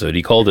the episode.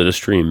 He called it a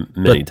stream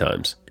many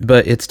times.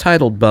 But it's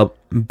titled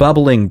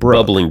Bubbling Brook.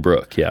 Bubbling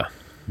Brook, yeah.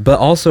 But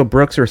also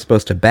brooks are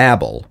supposed to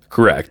babble.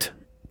 Correct.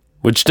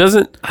 Which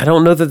I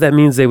don't know that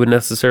means they would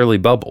necessarily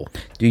bubble.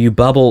 Do you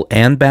bubble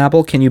and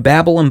babble? Can you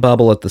babble and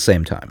bubble at the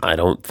same time? I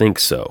don't think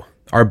so.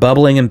 Are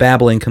bubbling and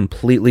babbling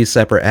completely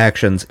separate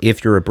actions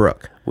if you're a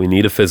brook? We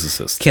need a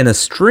physicist. Can a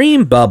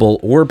stream bubble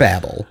or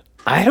babble?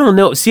 I don't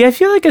know. See, I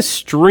feel like a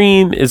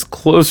stream is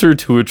closer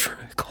to a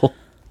trickle.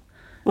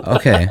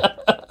 Okay.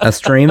 A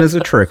stream is a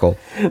trickle.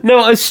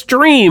 No, a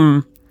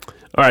stream...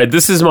 All right,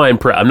 this is my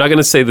impression. I'm not going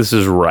to say this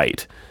is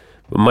right.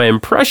 But my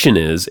impression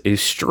is a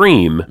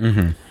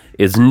stream...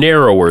 is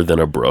narrower than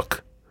a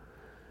brook.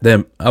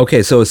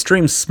 So a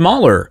stream's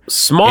smaller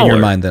in your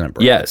mind than a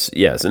brook. Yes.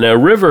 And a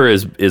river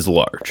is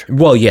large.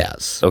 Well,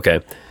 yes.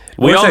 Okay.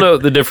 We all know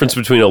the difference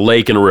between a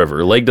lake and a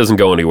river. A lake doesn't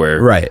go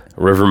anywhere. Right.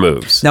 A river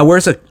moves. Now,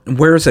 where's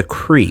a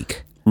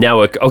creek? Now,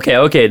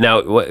 okay.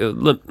 Now,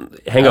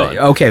 hang on.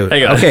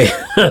 Okay.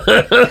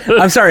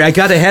 I'm sorry, I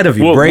got ahead of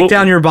you. Break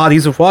down your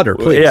bodies of water,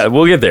 please. Yeah,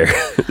 we'll get there.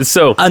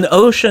 So an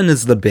ocean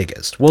is the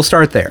biggest. We'll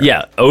start there.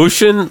 Yeah,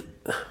 ocean...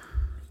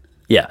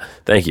 Yeah,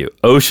 thank you.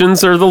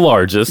 Oceans are the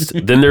largest.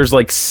 Then there's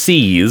like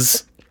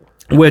seas,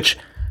 which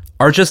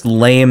are just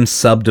lame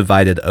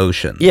subdivided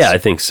oceans. Yeah, I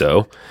think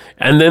so.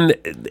 And then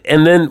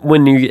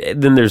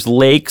then there's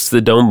lakes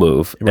that don't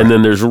move, and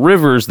then there's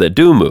rivers that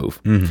do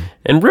move.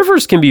 And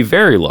rivers can be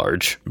very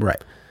large.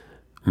 Right.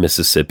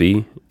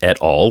 Mississippi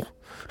et al.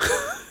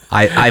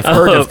 I've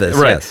heard of this.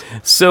 Right. Yes.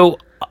 So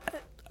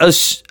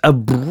a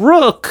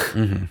brook.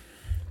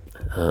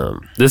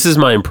 This is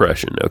my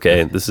impression,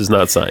 okay? This is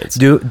not science.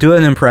 Do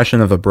an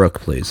impression of a brook,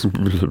 please.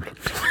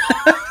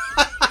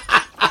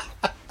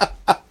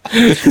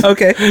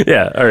 Okay.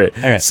 Yeah, all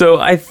right. So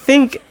I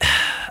think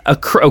a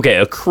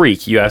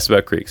creek. You asked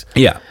about creeks.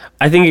 Yeah.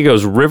 I think it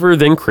goes river,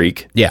 then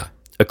creek. Yeah.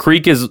 A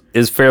creek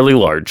is fairly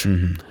large.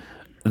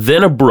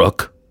 Then a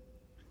brook.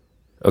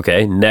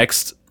 Okay,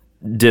 next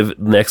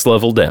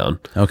level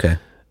down. Okay.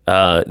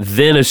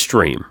 Then a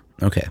stream.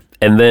 Okay.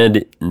 And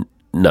then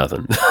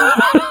nothing.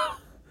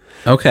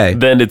 Okay.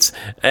 Then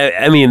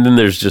then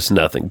there's just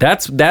nothing.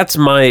 That's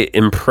my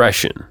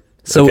impression.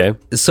 So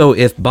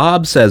if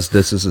Bob says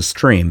this is a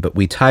stream, but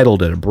we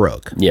titled it a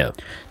brook. Yeah.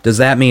 Does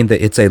that mean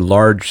that it's a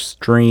large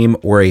stream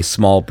or a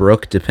small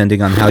brook,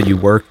 depending on how you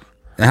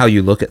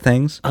look at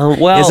things?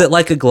 Well, is it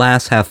like a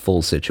glass half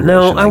full situation?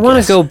 No, I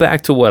want to go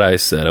back to what I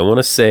said. I want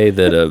to say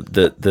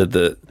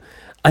that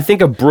I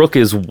think a brook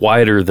is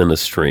wider than a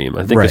stream.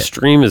 I think a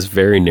stream is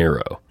very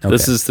narrow. Okay.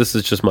 This is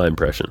just my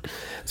impression.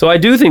 So I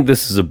do think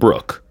this is a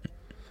brook.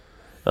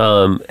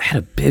 I had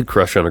a big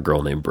crush on a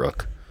girl named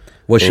Brooke.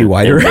 Was she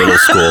wider? In middle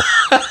school.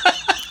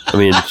 I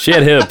mean, she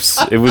had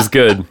hips. It was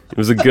good. It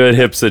was a good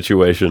hip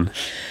situation.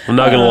 I'm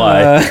not gonna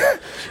lie.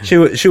 She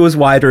was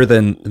wider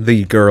than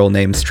the girl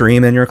named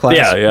Stream in your class.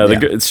 Yeah.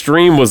 The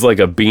Stream was like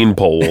a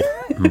beanpole.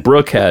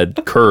 Brooke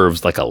had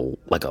curves like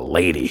a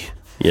lady.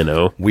 You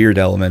know, weird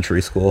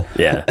elementary school.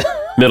 Yeah,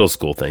 middle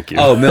school. Thank you.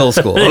 Oh, middle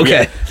school.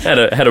 Okay.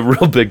 Yeah, had a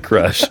real big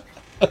crush.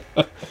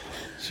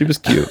 She was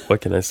cute.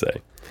 What can I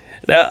say?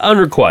 Now,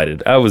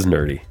 unrequited. I was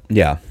nerdy.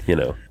 Yeah. You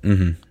know.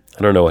 Mm-hmm.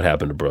 I don't know what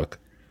happened to Brooke.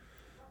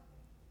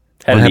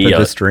 What happened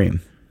to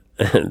Stream?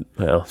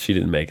 Well, she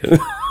didn't make it.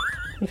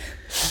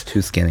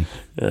 Too skinny.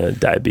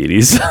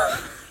 Diabetes.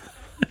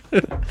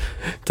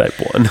 Type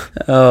 1.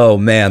 Oh,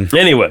 man.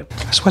 Anyway.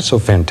 That's what's so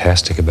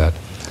fantastic about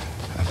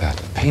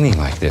painting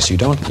like this. You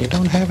don't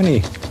have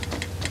any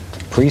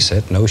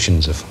preset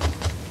notions of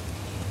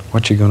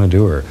what you're going to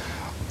do or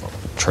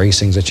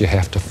tracings that you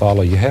have to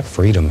follow. You have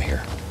freedom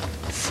here.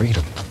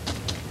 Freedom.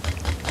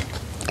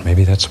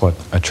 Maybe that's what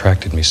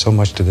attracted me so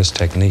much to this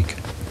technique,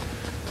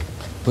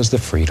 was the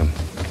freedom.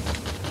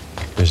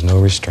 There's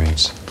no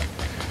restraints.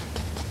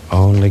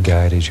 Only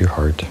guide is your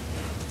heart.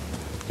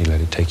 You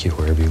let it take you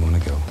wherever you want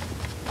to go.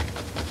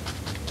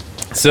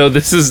 So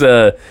this is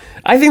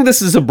I think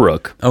this is a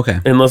brook.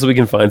 Okay. Unless we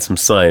can find some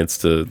science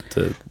to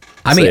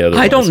I mean, otherwise.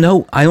 I don't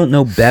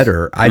know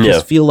better. I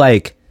just feel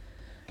like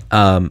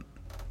when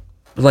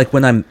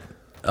I'm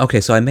okay,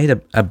 so I made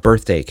a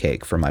birthday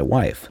cake for my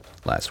wife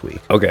last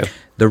week. Okay.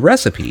 The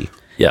recipe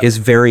is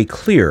very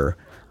clear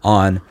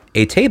on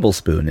a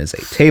tablespoon is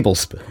a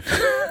tablespoon.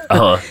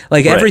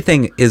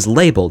 Everything is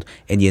labeled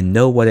and you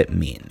know what it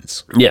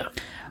means. Yeah.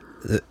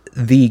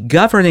 The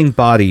governing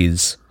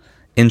bodies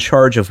in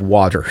charge of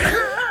water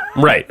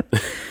right.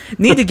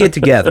 need to get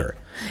together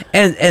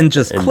and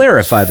just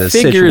clarify this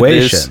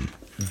situation.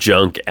 This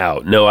junk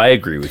out. No, I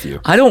agree with you.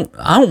 I don't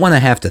want to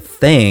have to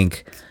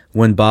think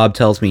when Bob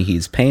tells me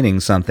he's painting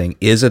something.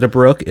 Is it a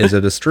brook? Is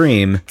it a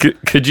stream?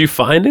 Could you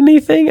find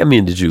anything? I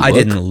mean, did you look? I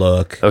didn't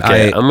look.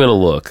 Okay, I'm going to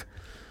look.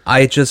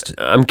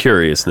 I'm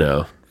curious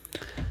now.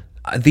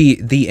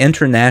 The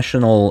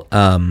International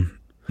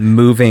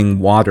Moving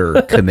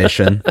Water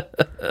Commission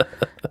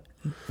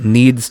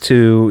needs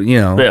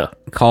to,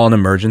 call an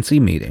emergency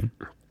meeting.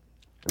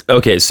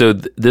 Okay, so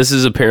this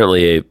is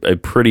apparently a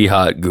pretty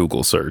hot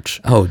Google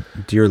search. Oh,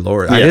 dear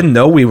Lord. Yeah. I didn't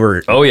know we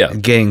were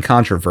getting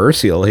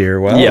controversial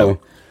here. Wow. Yeah.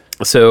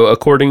 So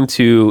according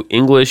to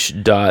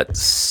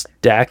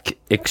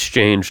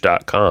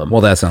english.stackexchange.com.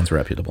 Well, that sounds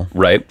reputable.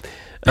 Right.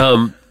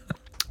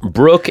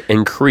 Brook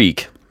and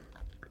creek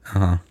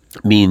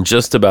mean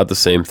just about the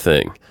same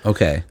thing.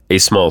 Okay. A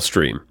small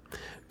stream.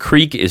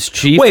 Creek is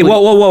chiefly... Wait,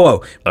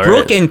 whoa.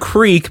 Brook and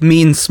creek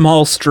mean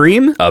small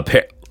stream?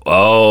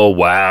 Oh,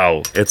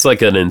 wow. It's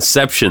like an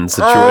Inception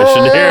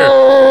situation here.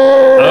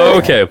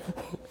 Okay.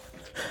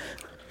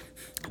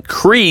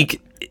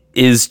 Creek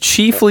is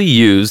chiefly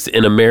used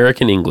in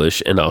American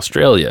English and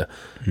Australia.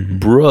 Mm-hmm.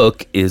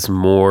 Brook is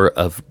more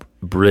of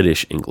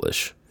British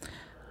English.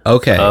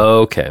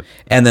 Okay.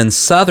 And then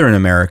Southern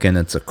American,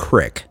 it's a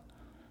crick.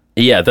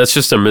 Yeah, that's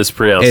just a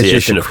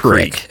mispronunciation of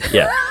creek.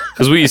 Yeah,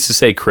 because we used to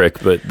say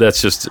crick, but that's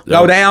just...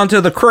 Go down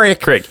to the crick.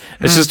 Crick.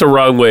 It's just a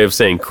wrong way of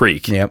saying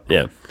creek. Yep.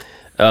 Yeah.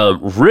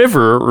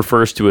 River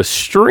refers to a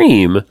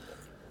stream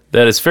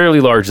that is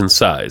fairly large in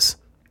size.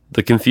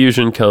 The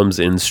confusion comes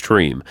in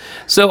stream.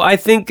 So I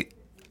think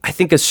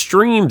a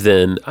stream,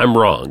 then, I'm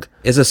wrong.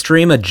 Is a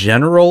stream a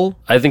general?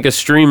 I think a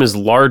stream is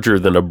larger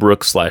than a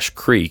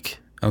brook/creek.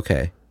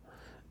 Okay.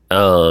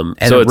 And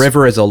a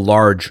river is a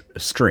large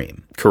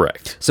stream.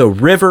 Correct. So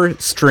river,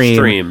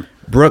 stream,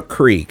 brook,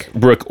 creek.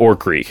 Brook or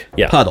creek.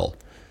 Yeah. Puddle.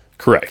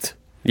 Correct.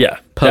 Yeah.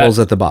 Puddles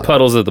at the bottom.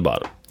 Puddles at the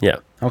bottom. Yeah.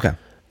 Okay.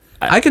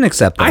 I can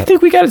accept that. I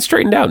think we got it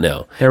straightened out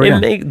now. There we go.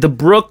 The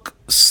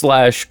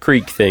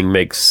brook/creek thing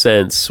makes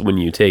sense when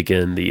you take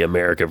in the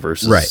America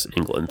versus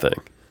England thing.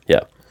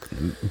 Yeah.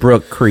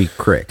 Brook, creek,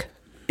 crick.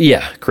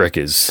 Yeah. Crick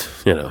is,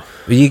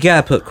 You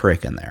got to put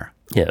crick in there.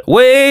 Yeah.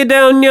 Way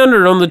down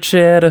yonder on the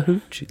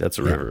Chattahoochee. That's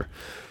a river.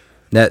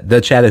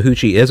 The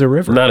Chattahoochee is a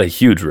river. Not a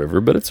huge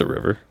river, but it's a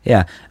river.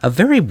 Yeah. A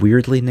very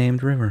weirdly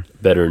named river.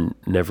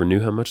 Never knew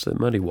how much that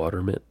muddy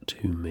water meant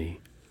to me.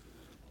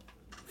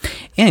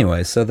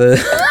 Anyway, so the...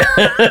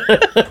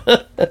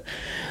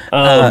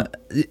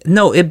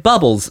 no, it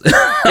bubbles.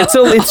 It's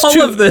all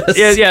of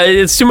this. Yeah,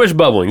 it's too much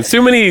bubbling. It's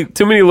too many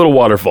little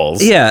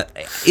waterfalls. Yeah,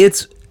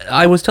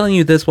 I was telling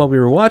you this while we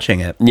were watching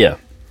it. Yeah.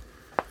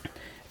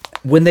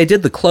 When they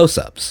did the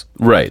close-ups,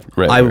 right.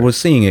 I was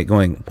seeing it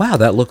going, wow,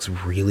 that looks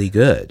really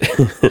good.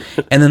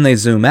 And then they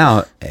zoom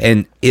out,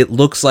 and it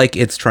looks like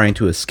it's trying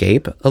to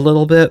escape a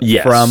little bit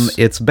from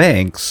its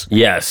banks.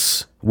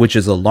 Yes. Which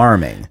is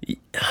alarming.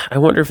 I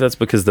wonder if that's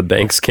because the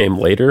banks came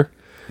later.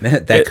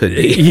 That could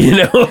be. You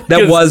know?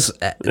 That was,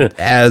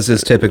 as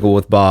is typical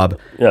with Bob,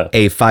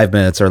 a 5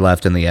 minutes are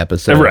left in the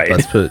episode. Right.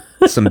 Let's put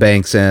some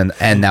banks in,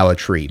 and now a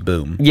tree.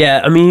 Boom.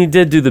 Yeah, I mean, he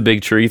did do the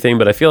big tree thing,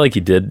 but I feel like he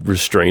did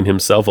restrain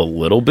himself a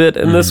little bit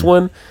in this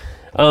one.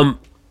 The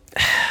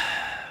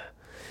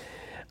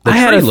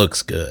tree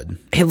looks good.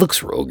 It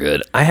looks real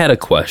good. I had a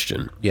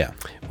question. Yeah.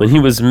 When he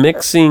was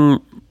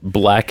mixing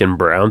black and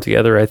brown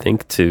together, I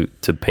think, to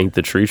paint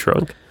the tree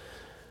trunk,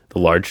 the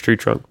large tree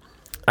trunk,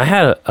 I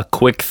had a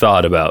quick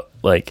thought about,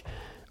 like,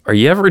 are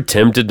you ever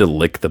tempted to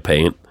lick the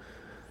paint?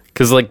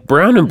 Because, like,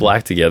 brown and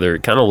black together,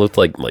 it kind of looked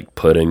like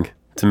pudding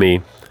to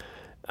me.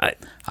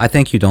 I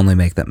think you'd only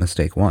make that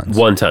mistake once.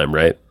 One time,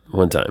 right?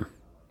 One time.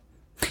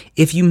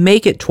 If you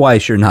make it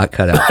twice, you're not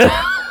cut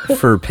out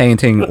for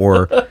painting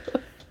or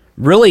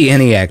really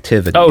any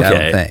activity, Okay. I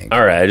don't think.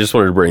 All right. I just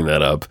wanted to bring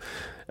that up.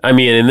 I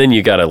mean, and then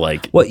you got to,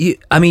 like... Well,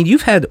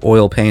 you've had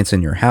oil paints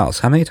in your house.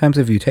 How many times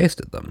have you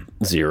tasted them?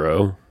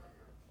 0.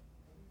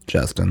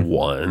 Justin.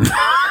 1.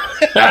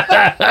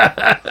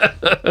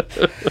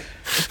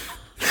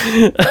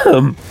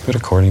 But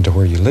according to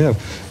where you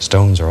live,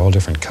 stones are all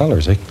different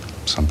colors.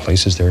 Some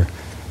places they're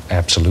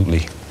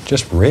absolutely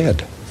just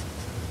red,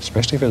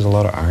 especially if there's a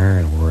lot of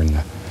iron ore in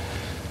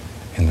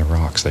the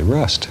rocks. They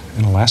rust.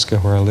 In Alaska,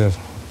 where I live,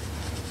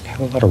 you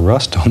have a lot of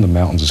rust on the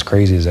mountains, as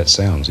crazy as that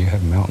sounds. You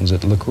have mountains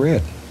that look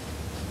red.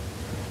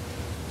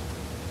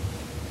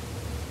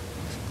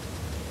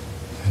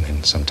 And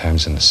then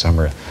sometimes in the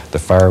summer, the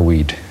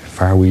fireweed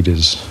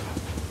is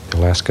the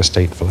Alaska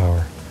state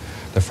flower.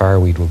 The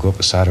fireweed will go up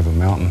the side of a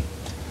mountain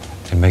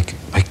and make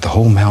the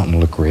whole mountain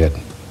look red.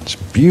 It's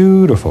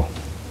beautiful.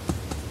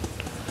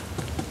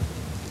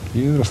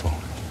 Beautiful.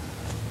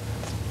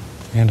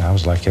 And I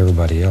was like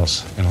everybody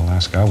else in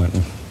Alaska. I went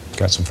and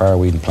got some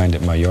fireweed and planted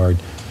it in my yard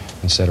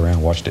and sat around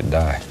and watched it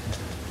die.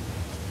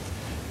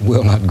 It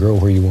will not grow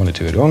where you want it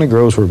to. It only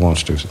grows where it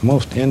wants to. It's the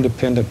most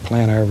independent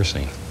plant I've ever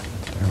seen.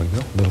 There we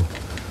go.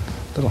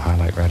 Little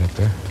highlight right up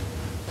there.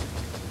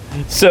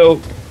 So,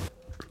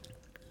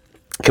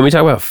 can we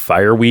talk about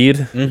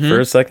fireweed for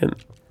a second?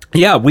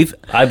 Yeah,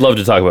 I'd love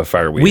to talk about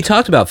fireweed. We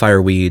talked about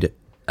fireweed.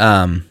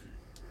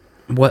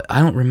 What I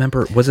don't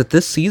remember. Was it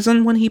this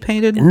season when he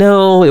painted?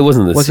 No, it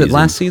wasn't this season. Was it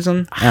last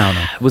season? I don't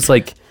know. It was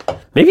like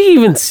maybe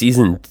even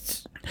season.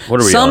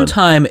 What are we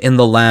Sometime in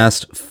the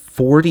last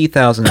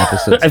 40,000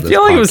 episodes. I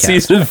feel like it was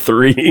season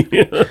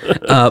 3.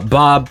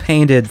 Bob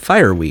painted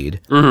fireweed,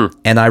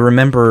 and I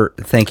remember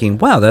thinking,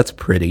 "Wow, that's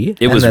pretty."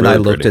 And then I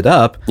looked it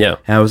up, and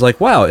I was like,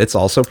 "Wow, it's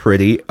also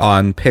pretty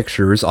on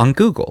pictures on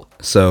Google."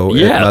 So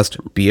it must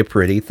be a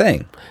pretty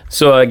thing.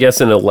 So I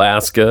guess in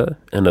Alaska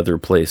and other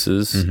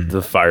places,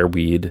 the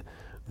fireweed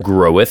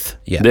groweth.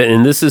 Yeah.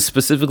 And this is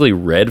specifically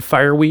red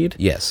fireweed?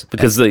 Yes.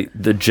 Because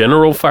the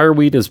general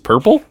fireweed is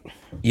purple?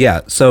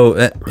 Yeah.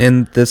 So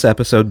in this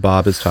episode,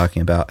 Bob is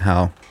talking about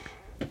how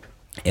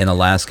in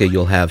Alaska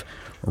you'll have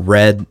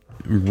red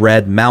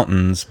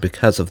mountains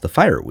because of the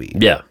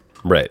fireweed. Yeah,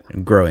 right.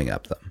 Growing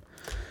up them.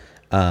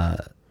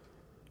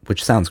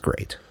 Which sounds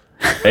great.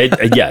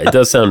 It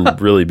does sound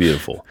really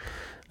beautiful.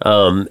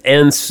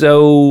 And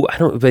so,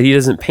 but he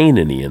doesn't paint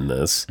any in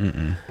this.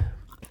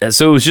 And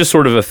so it was just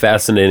sort of a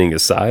fascinating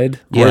aside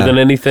more than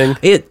anything.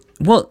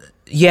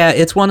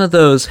 It's one of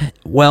those,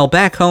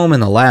 back home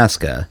in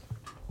Alaska.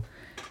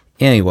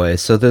 Anyway,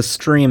 so this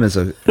stream is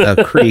a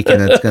creek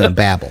and it's going to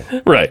babble.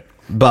 Right.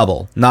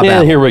 Bubble, not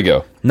babble. Here we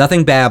go.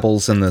 Nothing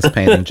babbles in this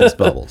painting, just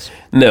bubbles.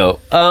 No.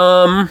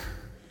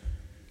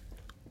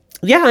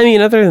 Yeah, I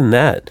mean, other than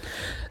that.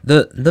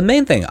 The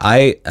main thing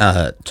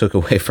I took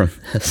away from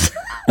this.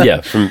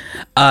 It's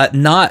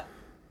not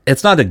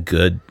a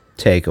good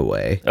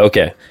takeaway.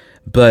 Okay.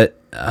 But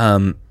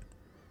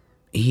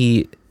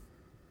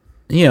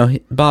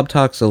Bob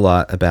talks a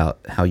lot about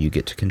how you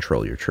get to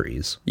control your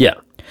trees. Yeah.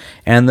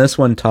 And this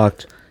one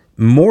talked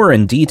more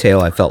in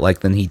detail, I felt like,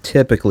 than he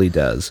typically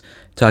does,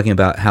 talking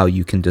about how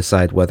you can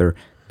decide whether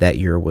that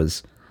year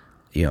was,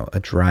 a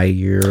dry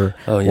year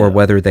or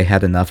whether they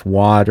had enough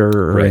water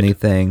or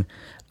anything.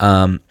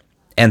 And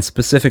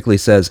specifically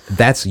says,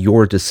 that's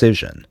your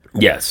decision.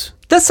 Yes.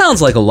 That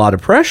sounds like a lot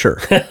of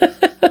pressure.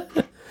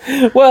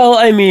 Well,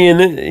 I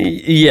mean,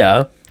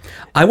 yeah.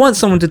 I want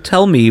someone to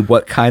tell me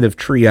what kind of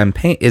tree I'm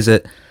painting. Is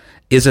it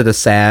a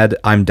sad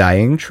I'm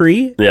dying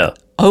tree? Yeah.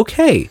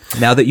 Okay.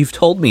 Now that you've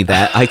told me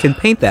that, I can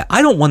paint that.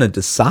 I don't want to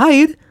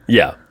decide.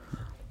 Yeah.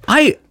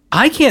 I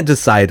can't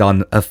decide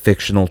on a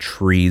fictional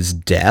tree's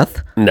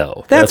death.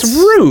 No. That's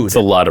rude. It's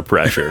a lot of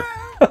pressure.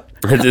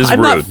 It is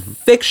I'm rude. not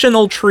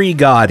fictional tree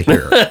god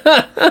here.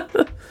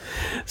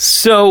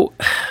 So,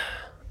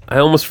 I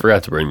almost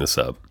forgot to bring this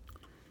up.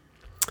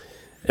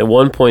 At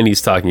one point,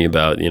 he's talking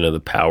about,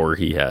 the power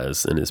he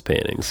has in his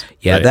paintings.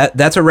 Yeah, right?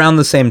 That's around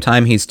the same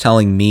time he's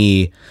telling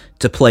me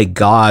to play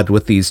God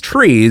with these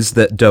trees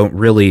that don't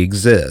really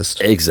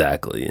exist.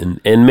 Exactly.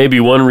 And maybe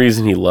one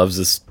reason he loves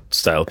this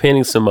style of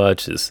painting so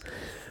much is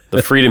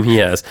the freedom he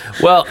has.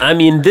 Well, I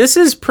mean, this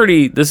is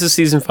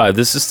season 5.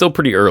 This is still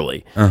pretty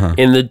early.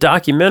 In the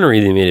documentary,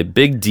 they made a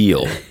big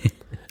deal.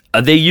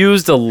 They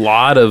used a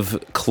lot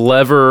of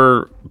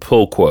clever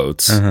pull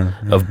quotes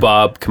of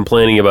Bob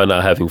complaining about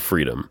not having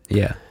freedom.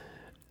 Yeah.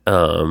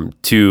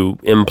 To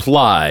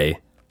imply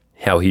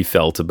how he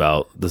felt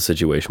about the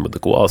situation with the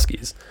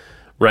Kowalskis.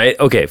 Right?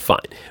 Okay, fine.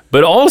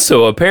 But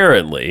also,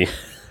 apparently,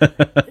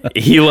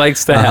 he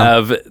likes to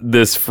have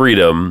this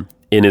freedom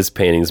in his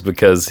paintings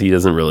because he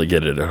doesn't really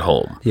get it at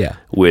home. Yeah.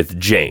 With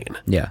Jane.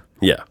 Yeah.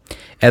 Yeah.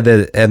 And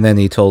then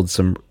he told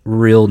some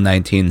real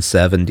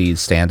 1970s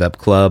stand-up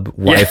club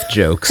wife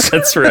jokes.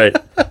 That's right.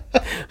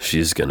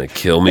 She's gonna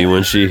kill me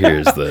when she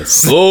hears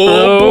this.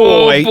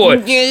 Oh boy.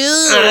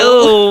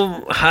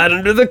 Oh, hot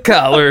under the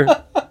collar.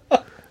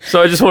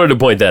 So I just wanted to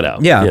point that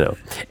out. Yeah. You know.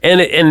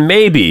 And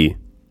maybe,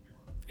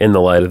 in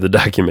the light of the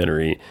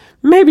documentary,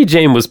 maybe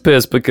Jane was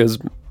pissed because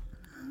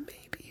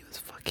maybe he was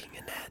fucking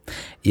Annette.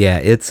 Yeah,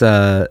 it's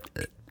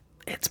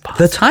possible.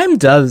 the time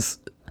does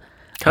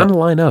kind of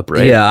line up,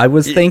 right? Yeah, I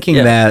was thinking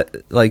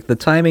that like the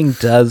timing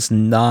does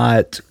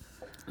not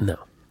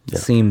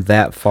seem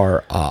that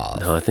far off.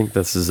 No, I think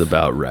this is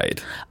about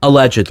right.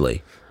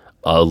 Allegedly.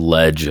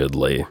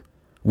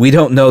 We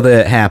don't know that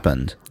it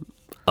happened.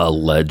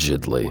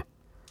 Allegedly.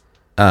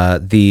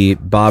 The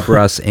Bob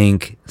Ross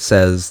Inc.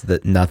 says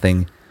that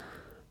nothing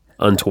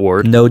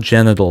untoward. No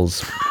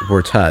genitals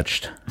were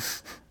touched.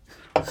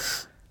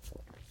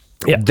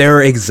 Yeah.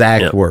 Their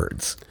exact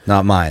words,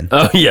 not mine.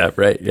 Oh, yeah,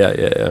 right.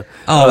 Yeah.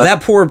 Oh,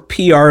 that poor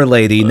PR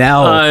lady.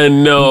 Now I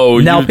know.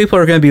 Now people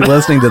are going to be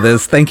listening to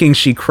this thinking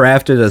she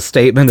crafted a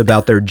statement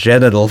about their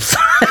genitals.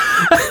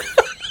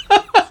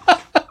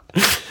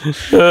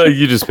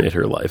 You just made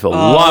her life a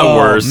lot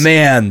worse.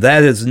 Man,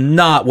 that is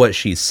not what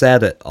she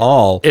said at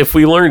all. If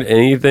we learned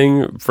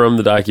anything from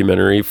the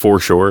documentary, for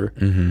sure,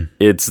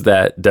 it's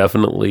that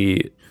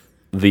definitely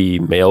the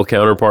male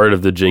counterpart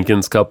of the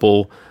Jenkins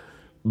couple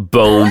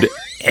boned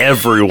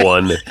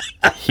everyone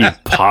he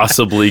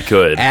possibly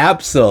could.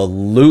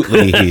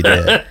 Absolutely he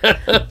did.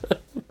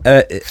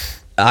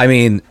 I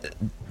mean,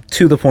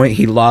 to the point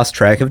he lost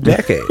track of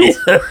decades.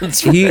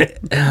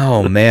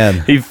 Oh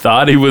man, he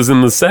thought he was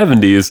in the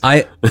 70s.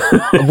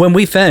 When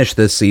we finish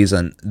this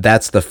season,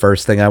 that's the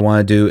first thing I want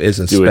to do is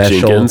a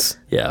special,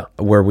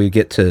 where we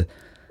get to.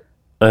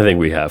 I think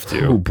we have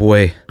to. Oh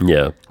boy,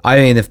 yeah. I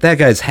mean, if that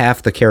guy's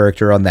half the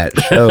character on that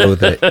show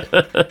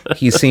that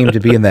he seemed to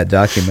be in that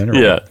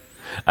documentary. Yeah,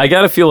 I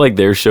gotta feel like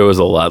their show is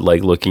a lot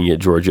like looking at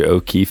Georgia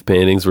O'Keeffe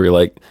paintings, where you're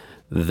like,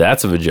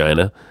 "That's a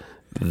vagina."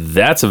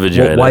 That's a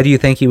vagina. Well, why do you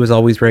think he was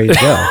always ready to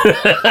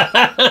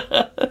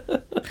go?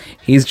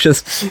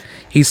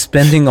 He's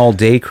spending all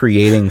day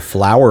creating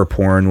flower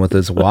porn with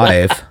his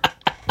wife.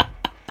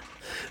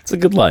 It's a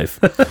good life.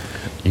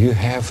 You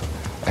have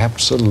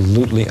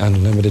absolutely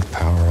unlimited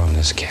power on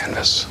this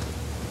canvas.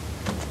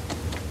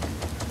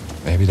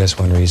 Maybe that's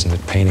one reason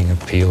that painting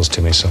appeals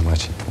to me so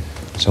much.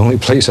 It's the only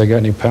place I got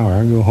any power.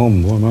 I go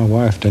home, boy, my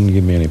wife doesn't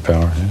give me any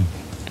power.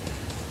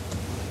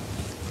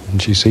 When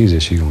she sees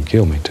it, she's gonna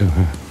kill me too,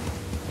 huh?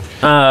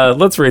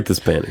 Let's rate this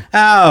painting.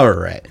 All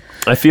right.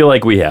 I feel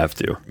like we have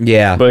to.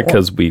 Yeah.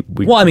 Because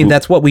well, I mean,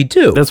 that's what we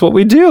do. That's what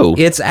we do.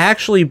 It's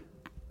actually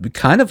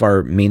kind of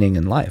our meaning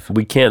in life.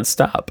 We can't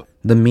stop.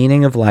 The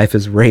meaning of life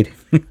is rating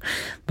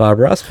Bob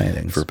Ross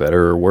paintings. For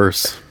better or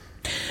worse.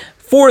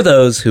 For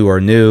those who are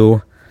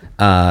new,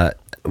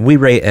 we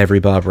rate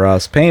every Bob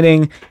Ross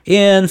painting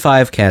in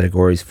 5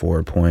 categories,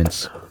 4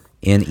 points.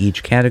 In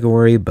each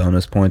category,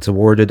 bonus points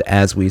awarded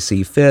as we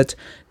see fit.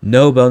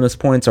 No bonus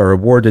points are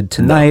awarded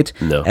tonight,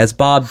 no. As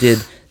Bob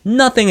did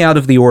nothing out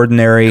of the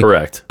ordinary.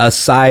 Correct.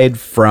 Aside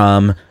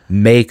from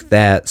make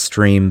that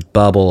stream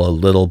bubble a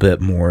little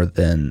bit more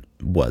than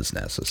was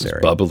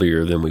necessary. It's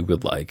bubblier than we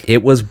would like.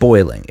 It was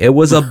boiling. It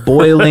was a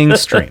boiling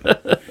stream.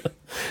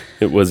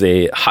 It was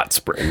a hot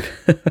spring.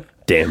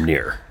 Damn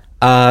near.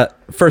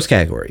 First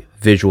category,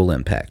 visual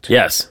impact.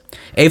 Yes.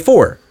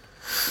 A4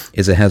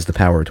 is it has the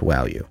power to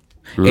wow you.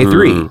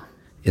 A3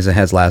 is it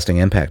has lasting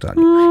impact on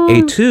you.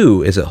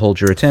 A2 is it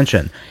holds your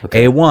attention.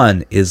 Okay.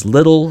 A1 is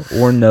little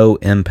or no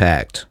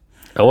impact.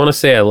 I want to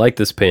say I like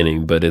this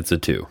painting, but it's a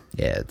 2.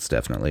 Yeah, it's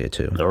definitely a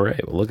 2. All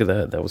right. Well, look at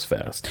that. That was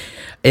fast.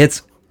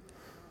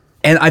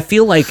 And I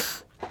feel like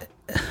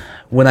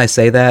when I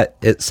say that,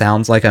 it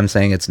sounds like I'm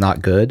saying it's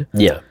not good.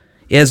 Yeah.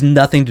 It has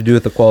nothing to do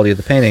with the quality of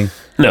the painting.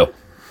 No.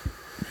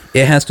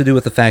 It has to do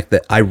with the fact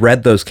that I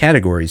read those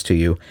categories to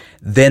you,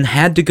 then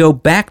had to go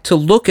back to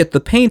look at the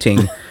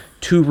painting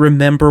to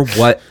remember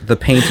what the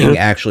painting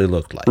actually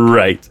looked like.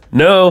 Right.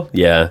 No,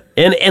 yeah.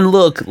 And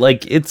look,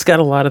 like it's got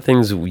a lot of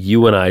things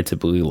you and I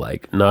typically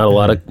like.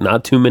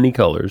 Not too many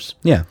colors.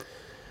 Yeah.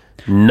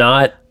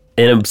 Not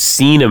an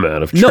obscene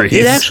amount of trees. No,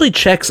 it actually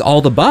checks all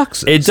the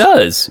boxes. It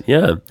does.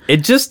 Yeah. It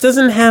just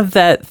doesn't have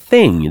that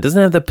thing. It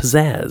doesn't have the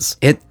pizzazz.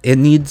 It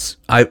needs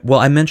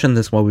I mentioned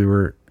this while we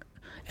were,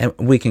 and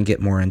we can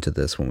get more into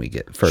this when we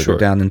get further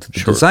down into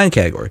the design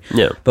category.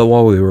 Yeah. But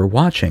while we were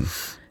watching,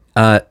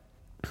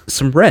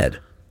 some red.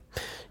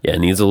 Yeah, it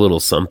needs a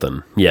little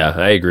something. Yeah,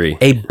 I agree.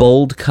 A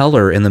bold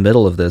color in the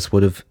middle of this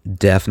would have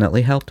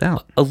definitely helped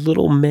out. A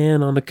little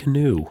man on a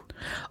canoe.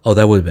 Oh,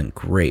 that would have been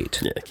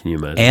great. Yeah, can you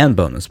imagine? And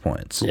bonus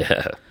points.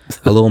 Yeah.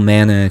 A little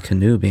man in a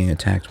canoe being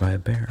attacked by a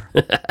bear.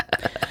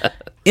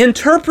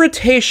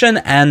 Interpretation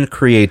and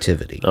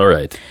creativity. All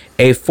right.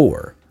 A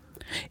 4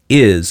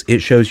 is it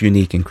shows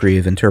unique and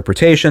creative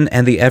interpretation,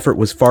 and the effort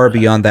was far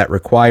beyond that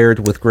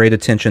required with great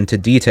attention to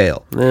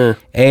detail.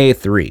 A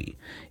 3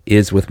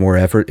 is with more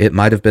effort, it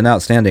might have been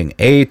outstanding.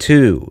 A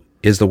 2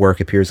 is the work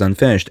appears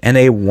unfinished. And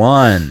A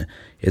 1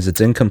 is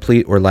it's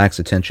incomplete or lacks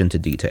attention to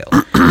detail.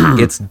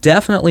 It's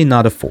definitely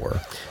not a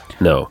 4.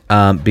 No.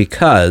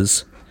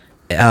 Because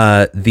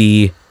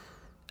the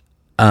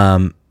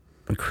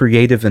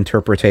creative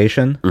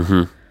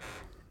interpretation,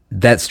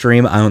 that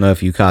stream, I don't know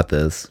if you caught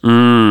this,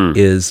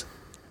 is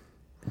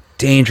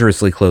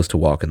dangerously close to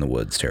Walk in the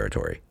Woods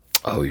territory.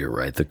 Oh, you're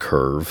right. The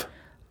curve.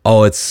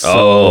 Oh, it's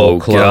so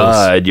close. Oh,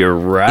 God, you're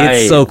right.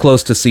 It's so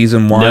close to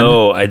season 1.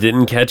 No, I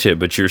didn't catch it,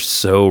 but you're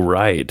so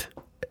right.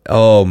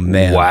 Oh,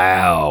 man.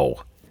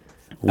 Wow.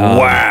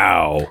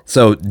 Wow.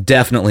 So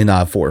definitely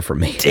not a 4 for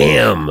me.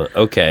 Damn.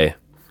 Okay.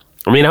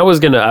 I mean, I was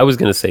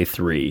gonna say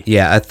 3.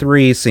 Yeah, a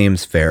 3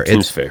 seems fair.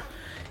 Seems fair.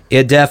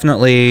 It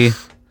definitely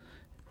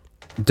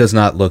does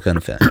not look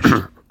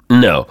unfinished.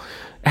 No.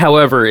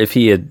 However, if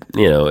he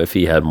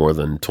had more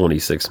than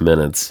 26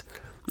 minutes,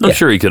 I'm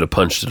sure he could have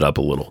punched it up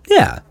a little.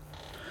 Yeah.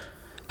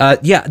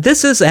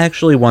 This is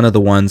actually one of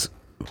the ones,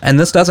 and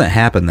this doesn't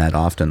happen that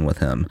often with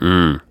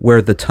him,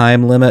 where the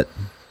time limit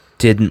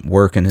didn't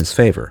work in his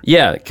favor.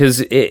 Yeah,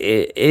 because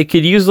it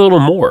could use a little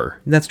more.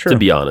 That's true. To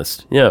be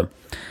honest. Yeah.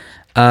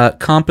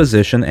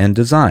 Composition and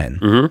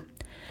design.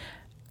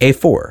 A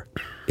 4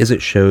 is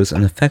it shows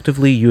and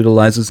effectively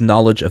utilizes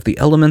knowledge of the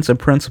elements and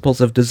principles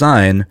of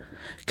design,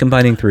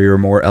 combining 3 or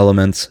more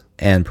elements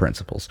and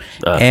principles.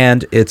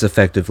 And it's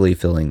effectively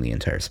filling the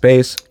entire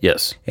space.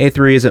 Yes.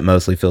 A3 is it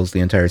mostly fills the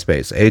entire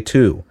space.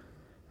 A2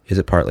 is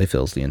it partly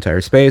fills the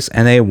entire space.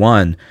 And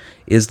A1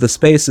 is the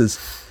space is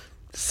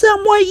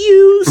somewhat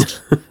used.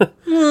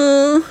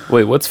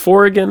 Wait, what's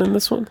 4 again in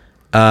this one?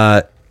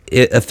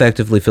 It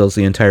effectively fills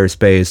the entire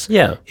space.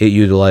 Yeah. It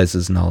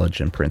utilizes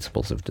knowledge and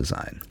principles of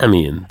design. I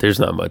mean, there's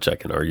not much I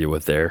can argue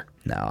with there.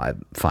 No,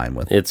 I'm fine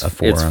with a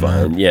 4 It's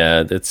fine. That.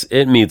 Yeah,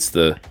 it meets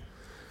the...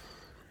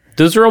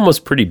 Those are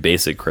almost pretty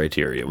basic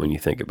criteria when you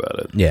think about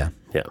it. Yeah.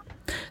 Yeah.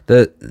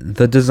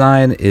 The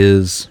design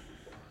is...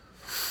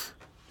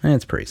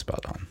 It's pretty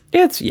spot on.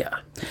 Yeah.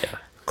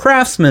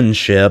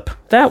 Craftsmanship.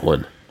 That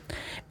one.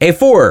 A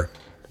 4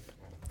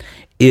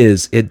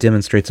 is it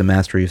demonstrates a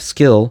mastery of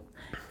skill,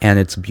 and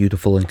it's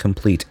beautiful and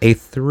complete. A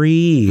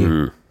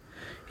 3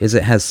 is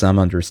it has some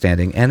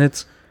understanding, and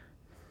it's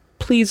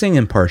pleasing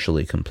and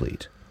partially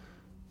complete.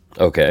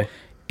 Okay.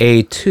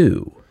 A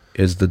 2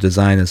 is the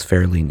design is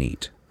fairly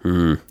neat.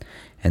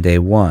 And A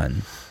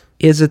 1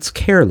 is it's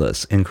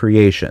careless in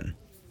creation.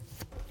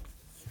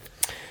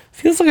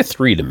 Feels like a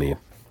 3 to me.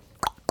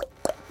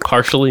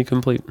 Partially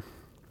complete.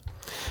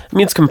 I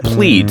mean, it's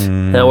complete.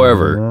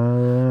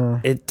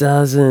 However, it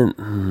doesn't.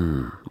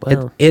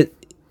 Well,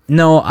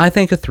 no, I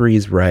think a 3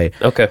 is right.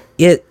 Okay.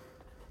 It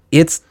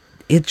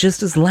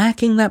just is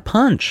lacking that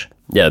punch.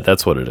 Yeah,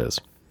 that's what it is.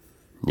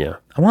 Yeah.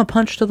 I want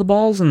punch to the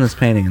balls in this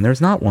painting, and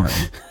there's not one.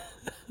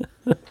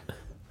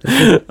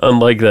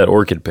 Unlike that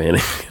orchid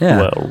painting.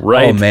 Yeah. Well,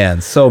 right. Oh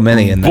man, so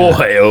many in that.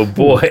 Boy, oh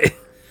boy.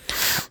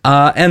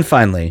 And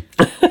finally,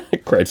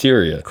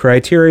 criteria.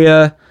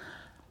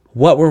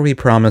 What were we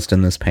promised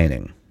in this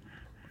painting?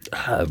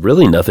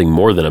 Really nothing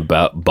more than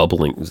about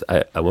bubbling.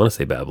 I want to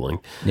say babbling.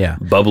 Yeah.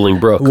 Bubbling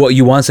brook. Well,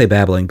 you want to say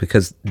babbling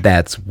because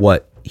that's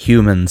what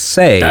humans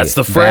say. That's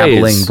the phrase.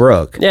 Babbling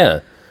brook.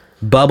 Yeah.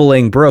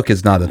 Bubbling brook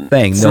is not a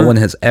thing. No one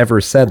has ever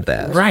said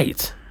that.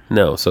 Right.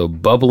 No. So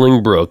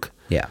bubbling brook.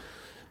 Yeah.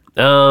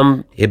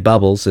 It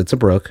bubbles. It's a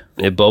brook.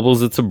 It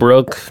bubbles. It's a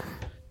brook.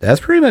 That's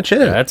pretty much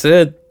it. That's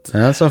it.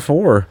 That's a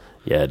 4.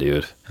 Yeah,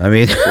 dude. I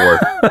mean, 4.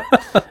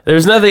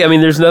 There's nothing. I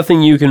mean, there's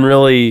nothing you can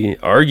really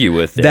argue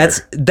with there.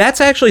 That's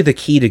actually the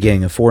key to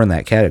getting a 4 in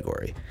that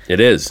category. It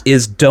is.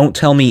 Is don't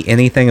tell me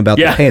anything about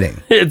the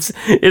painting.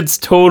 It's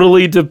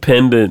totally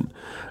dependent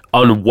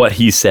on what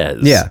he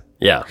says. Yeah.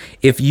 Yeah.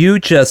 If you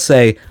just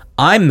say,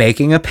 I'm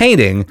making a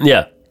painting.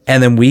 Yeah.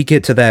 And then we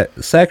get to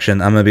that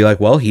section, I'm going to be like,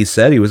 well, he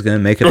said he was going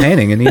to make a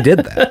painting, and he did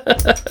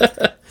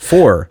that.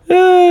 4.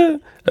 I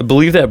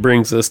believe that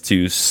brings us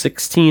to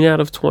 16 out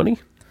of 20.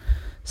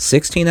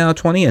 16 out of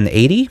 20 and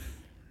 80?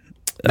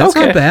 That's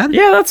not bad.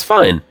 Yeah, that's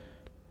fine.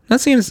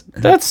 That seems...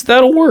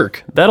 That'll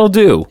work. That'll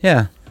do.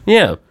 Yeah.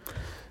 Yeah.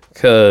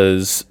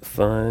 Because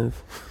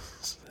 5,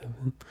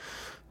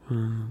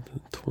 7,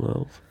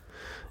 12...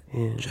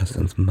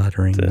 Justin's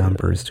muttering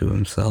numbers to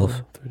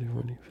himself. 30,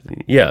 40,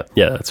 50. Yeah,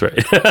 that's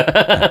right.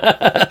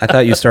 I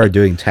thought you started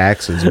doing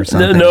taxes or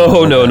something.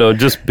 No,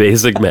 just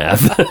basic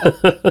math.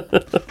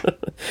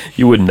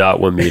 You would not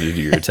want me to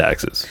do your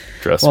taxes.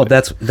 Trust me. Well,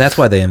 that's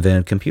why they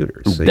invented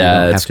computers. So you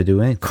don't have to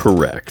do anything.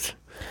 Correct.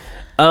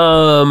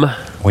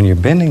 When you're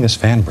bending this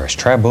fan brush,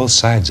 try both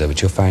sides of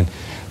it. You'll find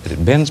that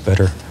it bends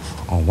better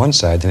on one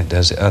side than it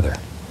does the other.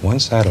 One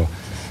side, a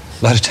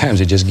lot of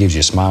times it just gives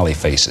you smiley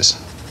faces.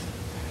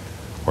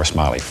 Or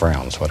smiley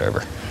frowns, whatever.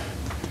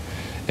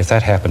 If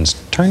that happens,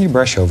 turn your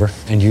brush over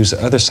and use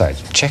the other side.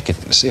 Check it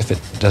and see if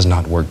it does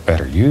not work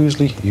better.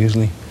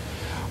 Usually,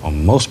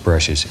 On most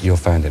brushes, you'll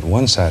find that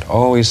one side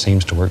always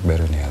seems to work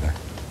better than the other.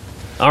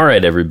 All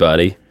right,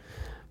 everybody.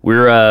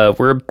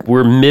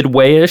 We're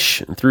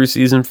midway-ish through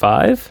season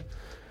 5.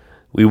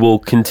 We will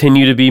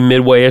continue to be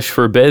midway-ish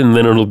for a bit, and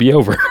then it'll be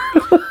over.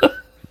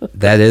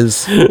 That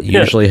is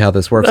usually how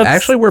this works.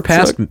 Actually, we're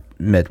past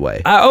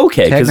midway.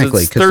 Okay,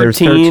 technically, because there's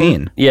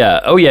 13.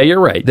 Yeah. Oh, yeah. You're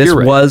right. This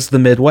was the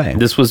midway.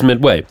 This was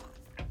midway.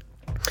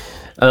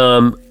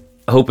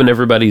 Hoping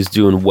everybody's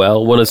doing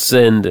well. Want to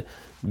send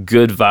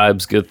good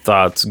vibes, good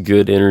thoughts,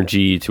 good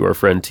energy to our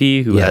friend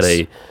T, who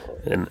had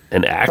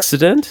an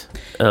accident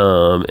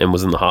and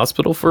was in the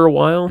hospital for a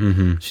while.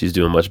 Mm-hmm. She's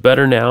doing much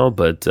better now,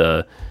 but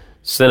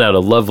sent out a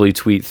lovely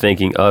tweet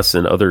thanking us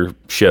and other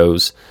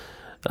shows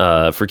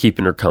for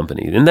keeping her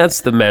company. And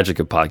that's the magic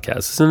of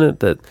podcasts, isn't it?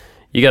 That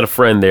you got a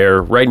friend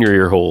there right in your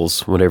ear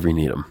holes whenever you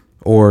need them.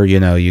 Or,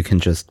 you can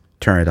just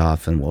turn it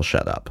off and we'll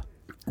shut up.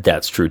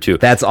 That's true, too.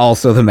 That's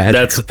also the magic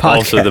of podcasts.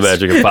 That's also the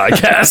magic of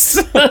podcasts.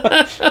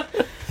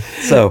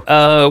 So,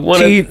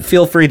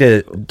 feel free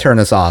to turn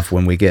us off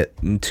when we get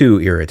too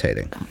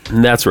irritating.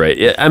 That's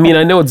right. I mean,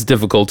 I know it's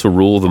difficult to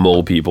rule the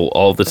mole people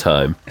all the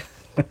time.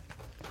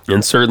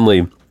 And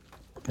certainly,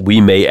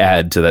 we may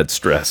add to that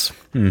stress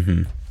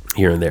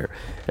here and there.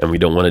 And we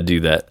don't want to do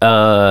that.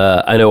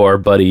 I know our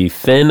buddy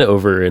Finn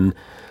over in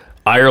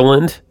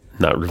Ireland,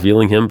 not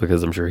revealing him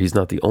because I'm sure he's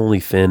not the only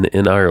Finn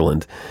in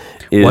Ireland.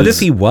 What if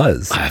he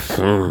was?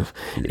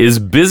 Is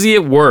busy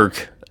at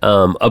work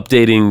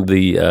updating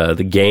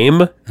the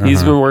game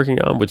he's been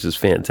working on, which is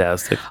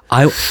fantastic.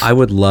 I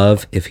would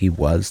love if he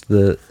was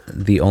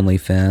the only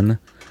Finn,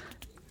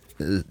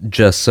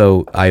 just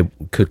so I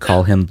could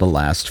call him the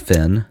last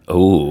Finn.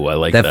 Oh, I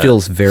like that. That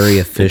feels very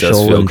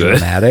official and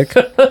dramatic.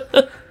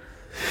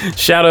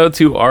 Shout out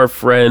to our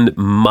friend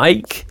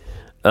Mike,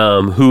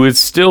 who is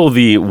still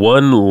the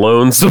one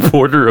lone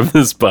supporter of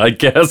this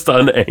podcast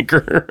on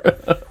Anchor.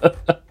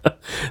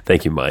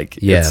 Thank you, Mike.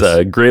 Yes.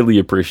 It's greatly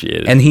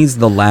appreciated. And he's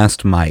the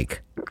last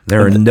Mike.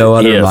 There are no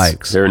other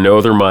mics. There are no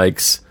other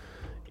mics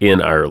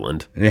in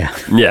Ireland. Yeah.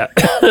 Yeah.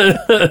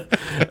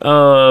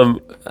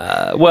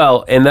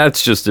 Well, and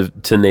that's just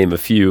to name a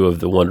few of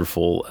the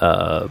wonderful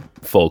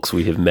folks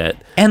we have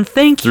met. And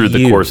through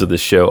the course of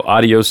this show.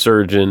 Audio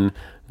Surgeon,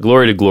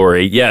 Glory to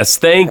Glory. Yes,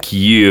 thank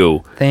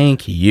you.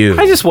 Thank you.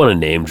 I just want to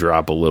name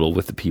drop a little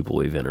with the people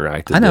we've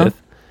interacted with.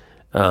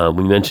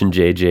 We mentioned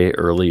JJ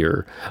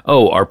earlier.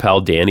 Oh, our pal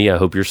Danny, I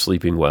hope you're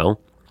sleeping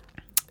well.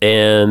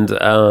 And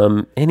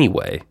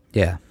anyway.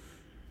 Yeah.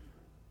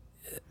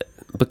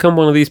 Become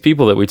one of these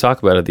people that we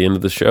talk about at the end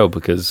of the show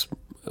because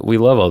we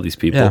love all these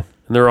people. Yeah.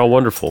 And they're all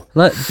wonderful.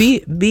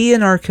 Be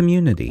in our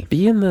community.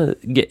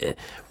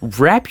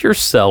 Wrap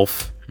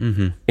yourself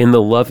in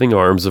the loving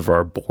arms of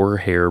our boar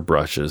hair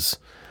brushes.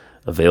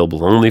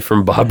 Available only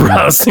from Bob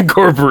Ross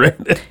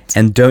Incorporated.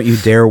 And don't you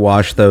dare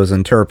wash those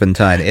in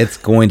turpentine. It's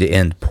going to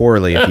end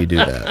poorly if you do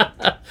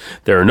that.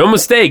 There are no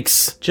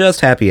mistakes.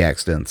 Just happy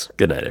accidents.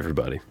 Good night,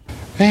 everybody.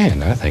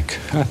 And I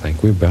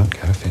think we've about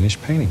got to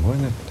finish painting,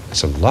 wasn't it?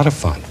 It's a lot of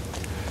fun.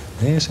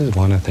 This is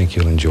one I think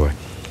you'll enjoy.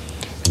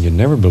 And you'd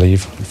never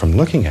believe from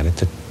looking at it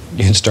that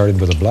you had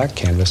started with a black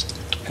canvas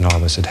and all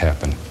this had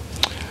happened.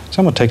 So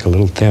I'm going to take a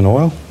little thin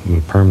oil, a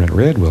little permanent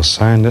red. We'll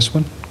sign this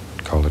one,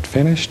 call it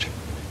finished.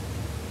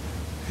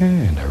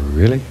 And I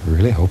really,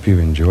 really hope you've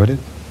enjoyed it.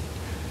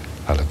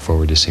 I look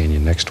forward to seeing you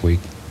next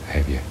week.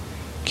 Have your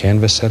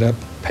canvas set up,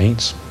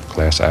 paints,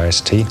 glass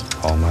iced tea,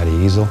 almighty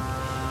easel,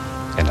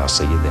 and I'll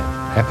see you then.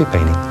 Happy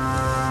painting.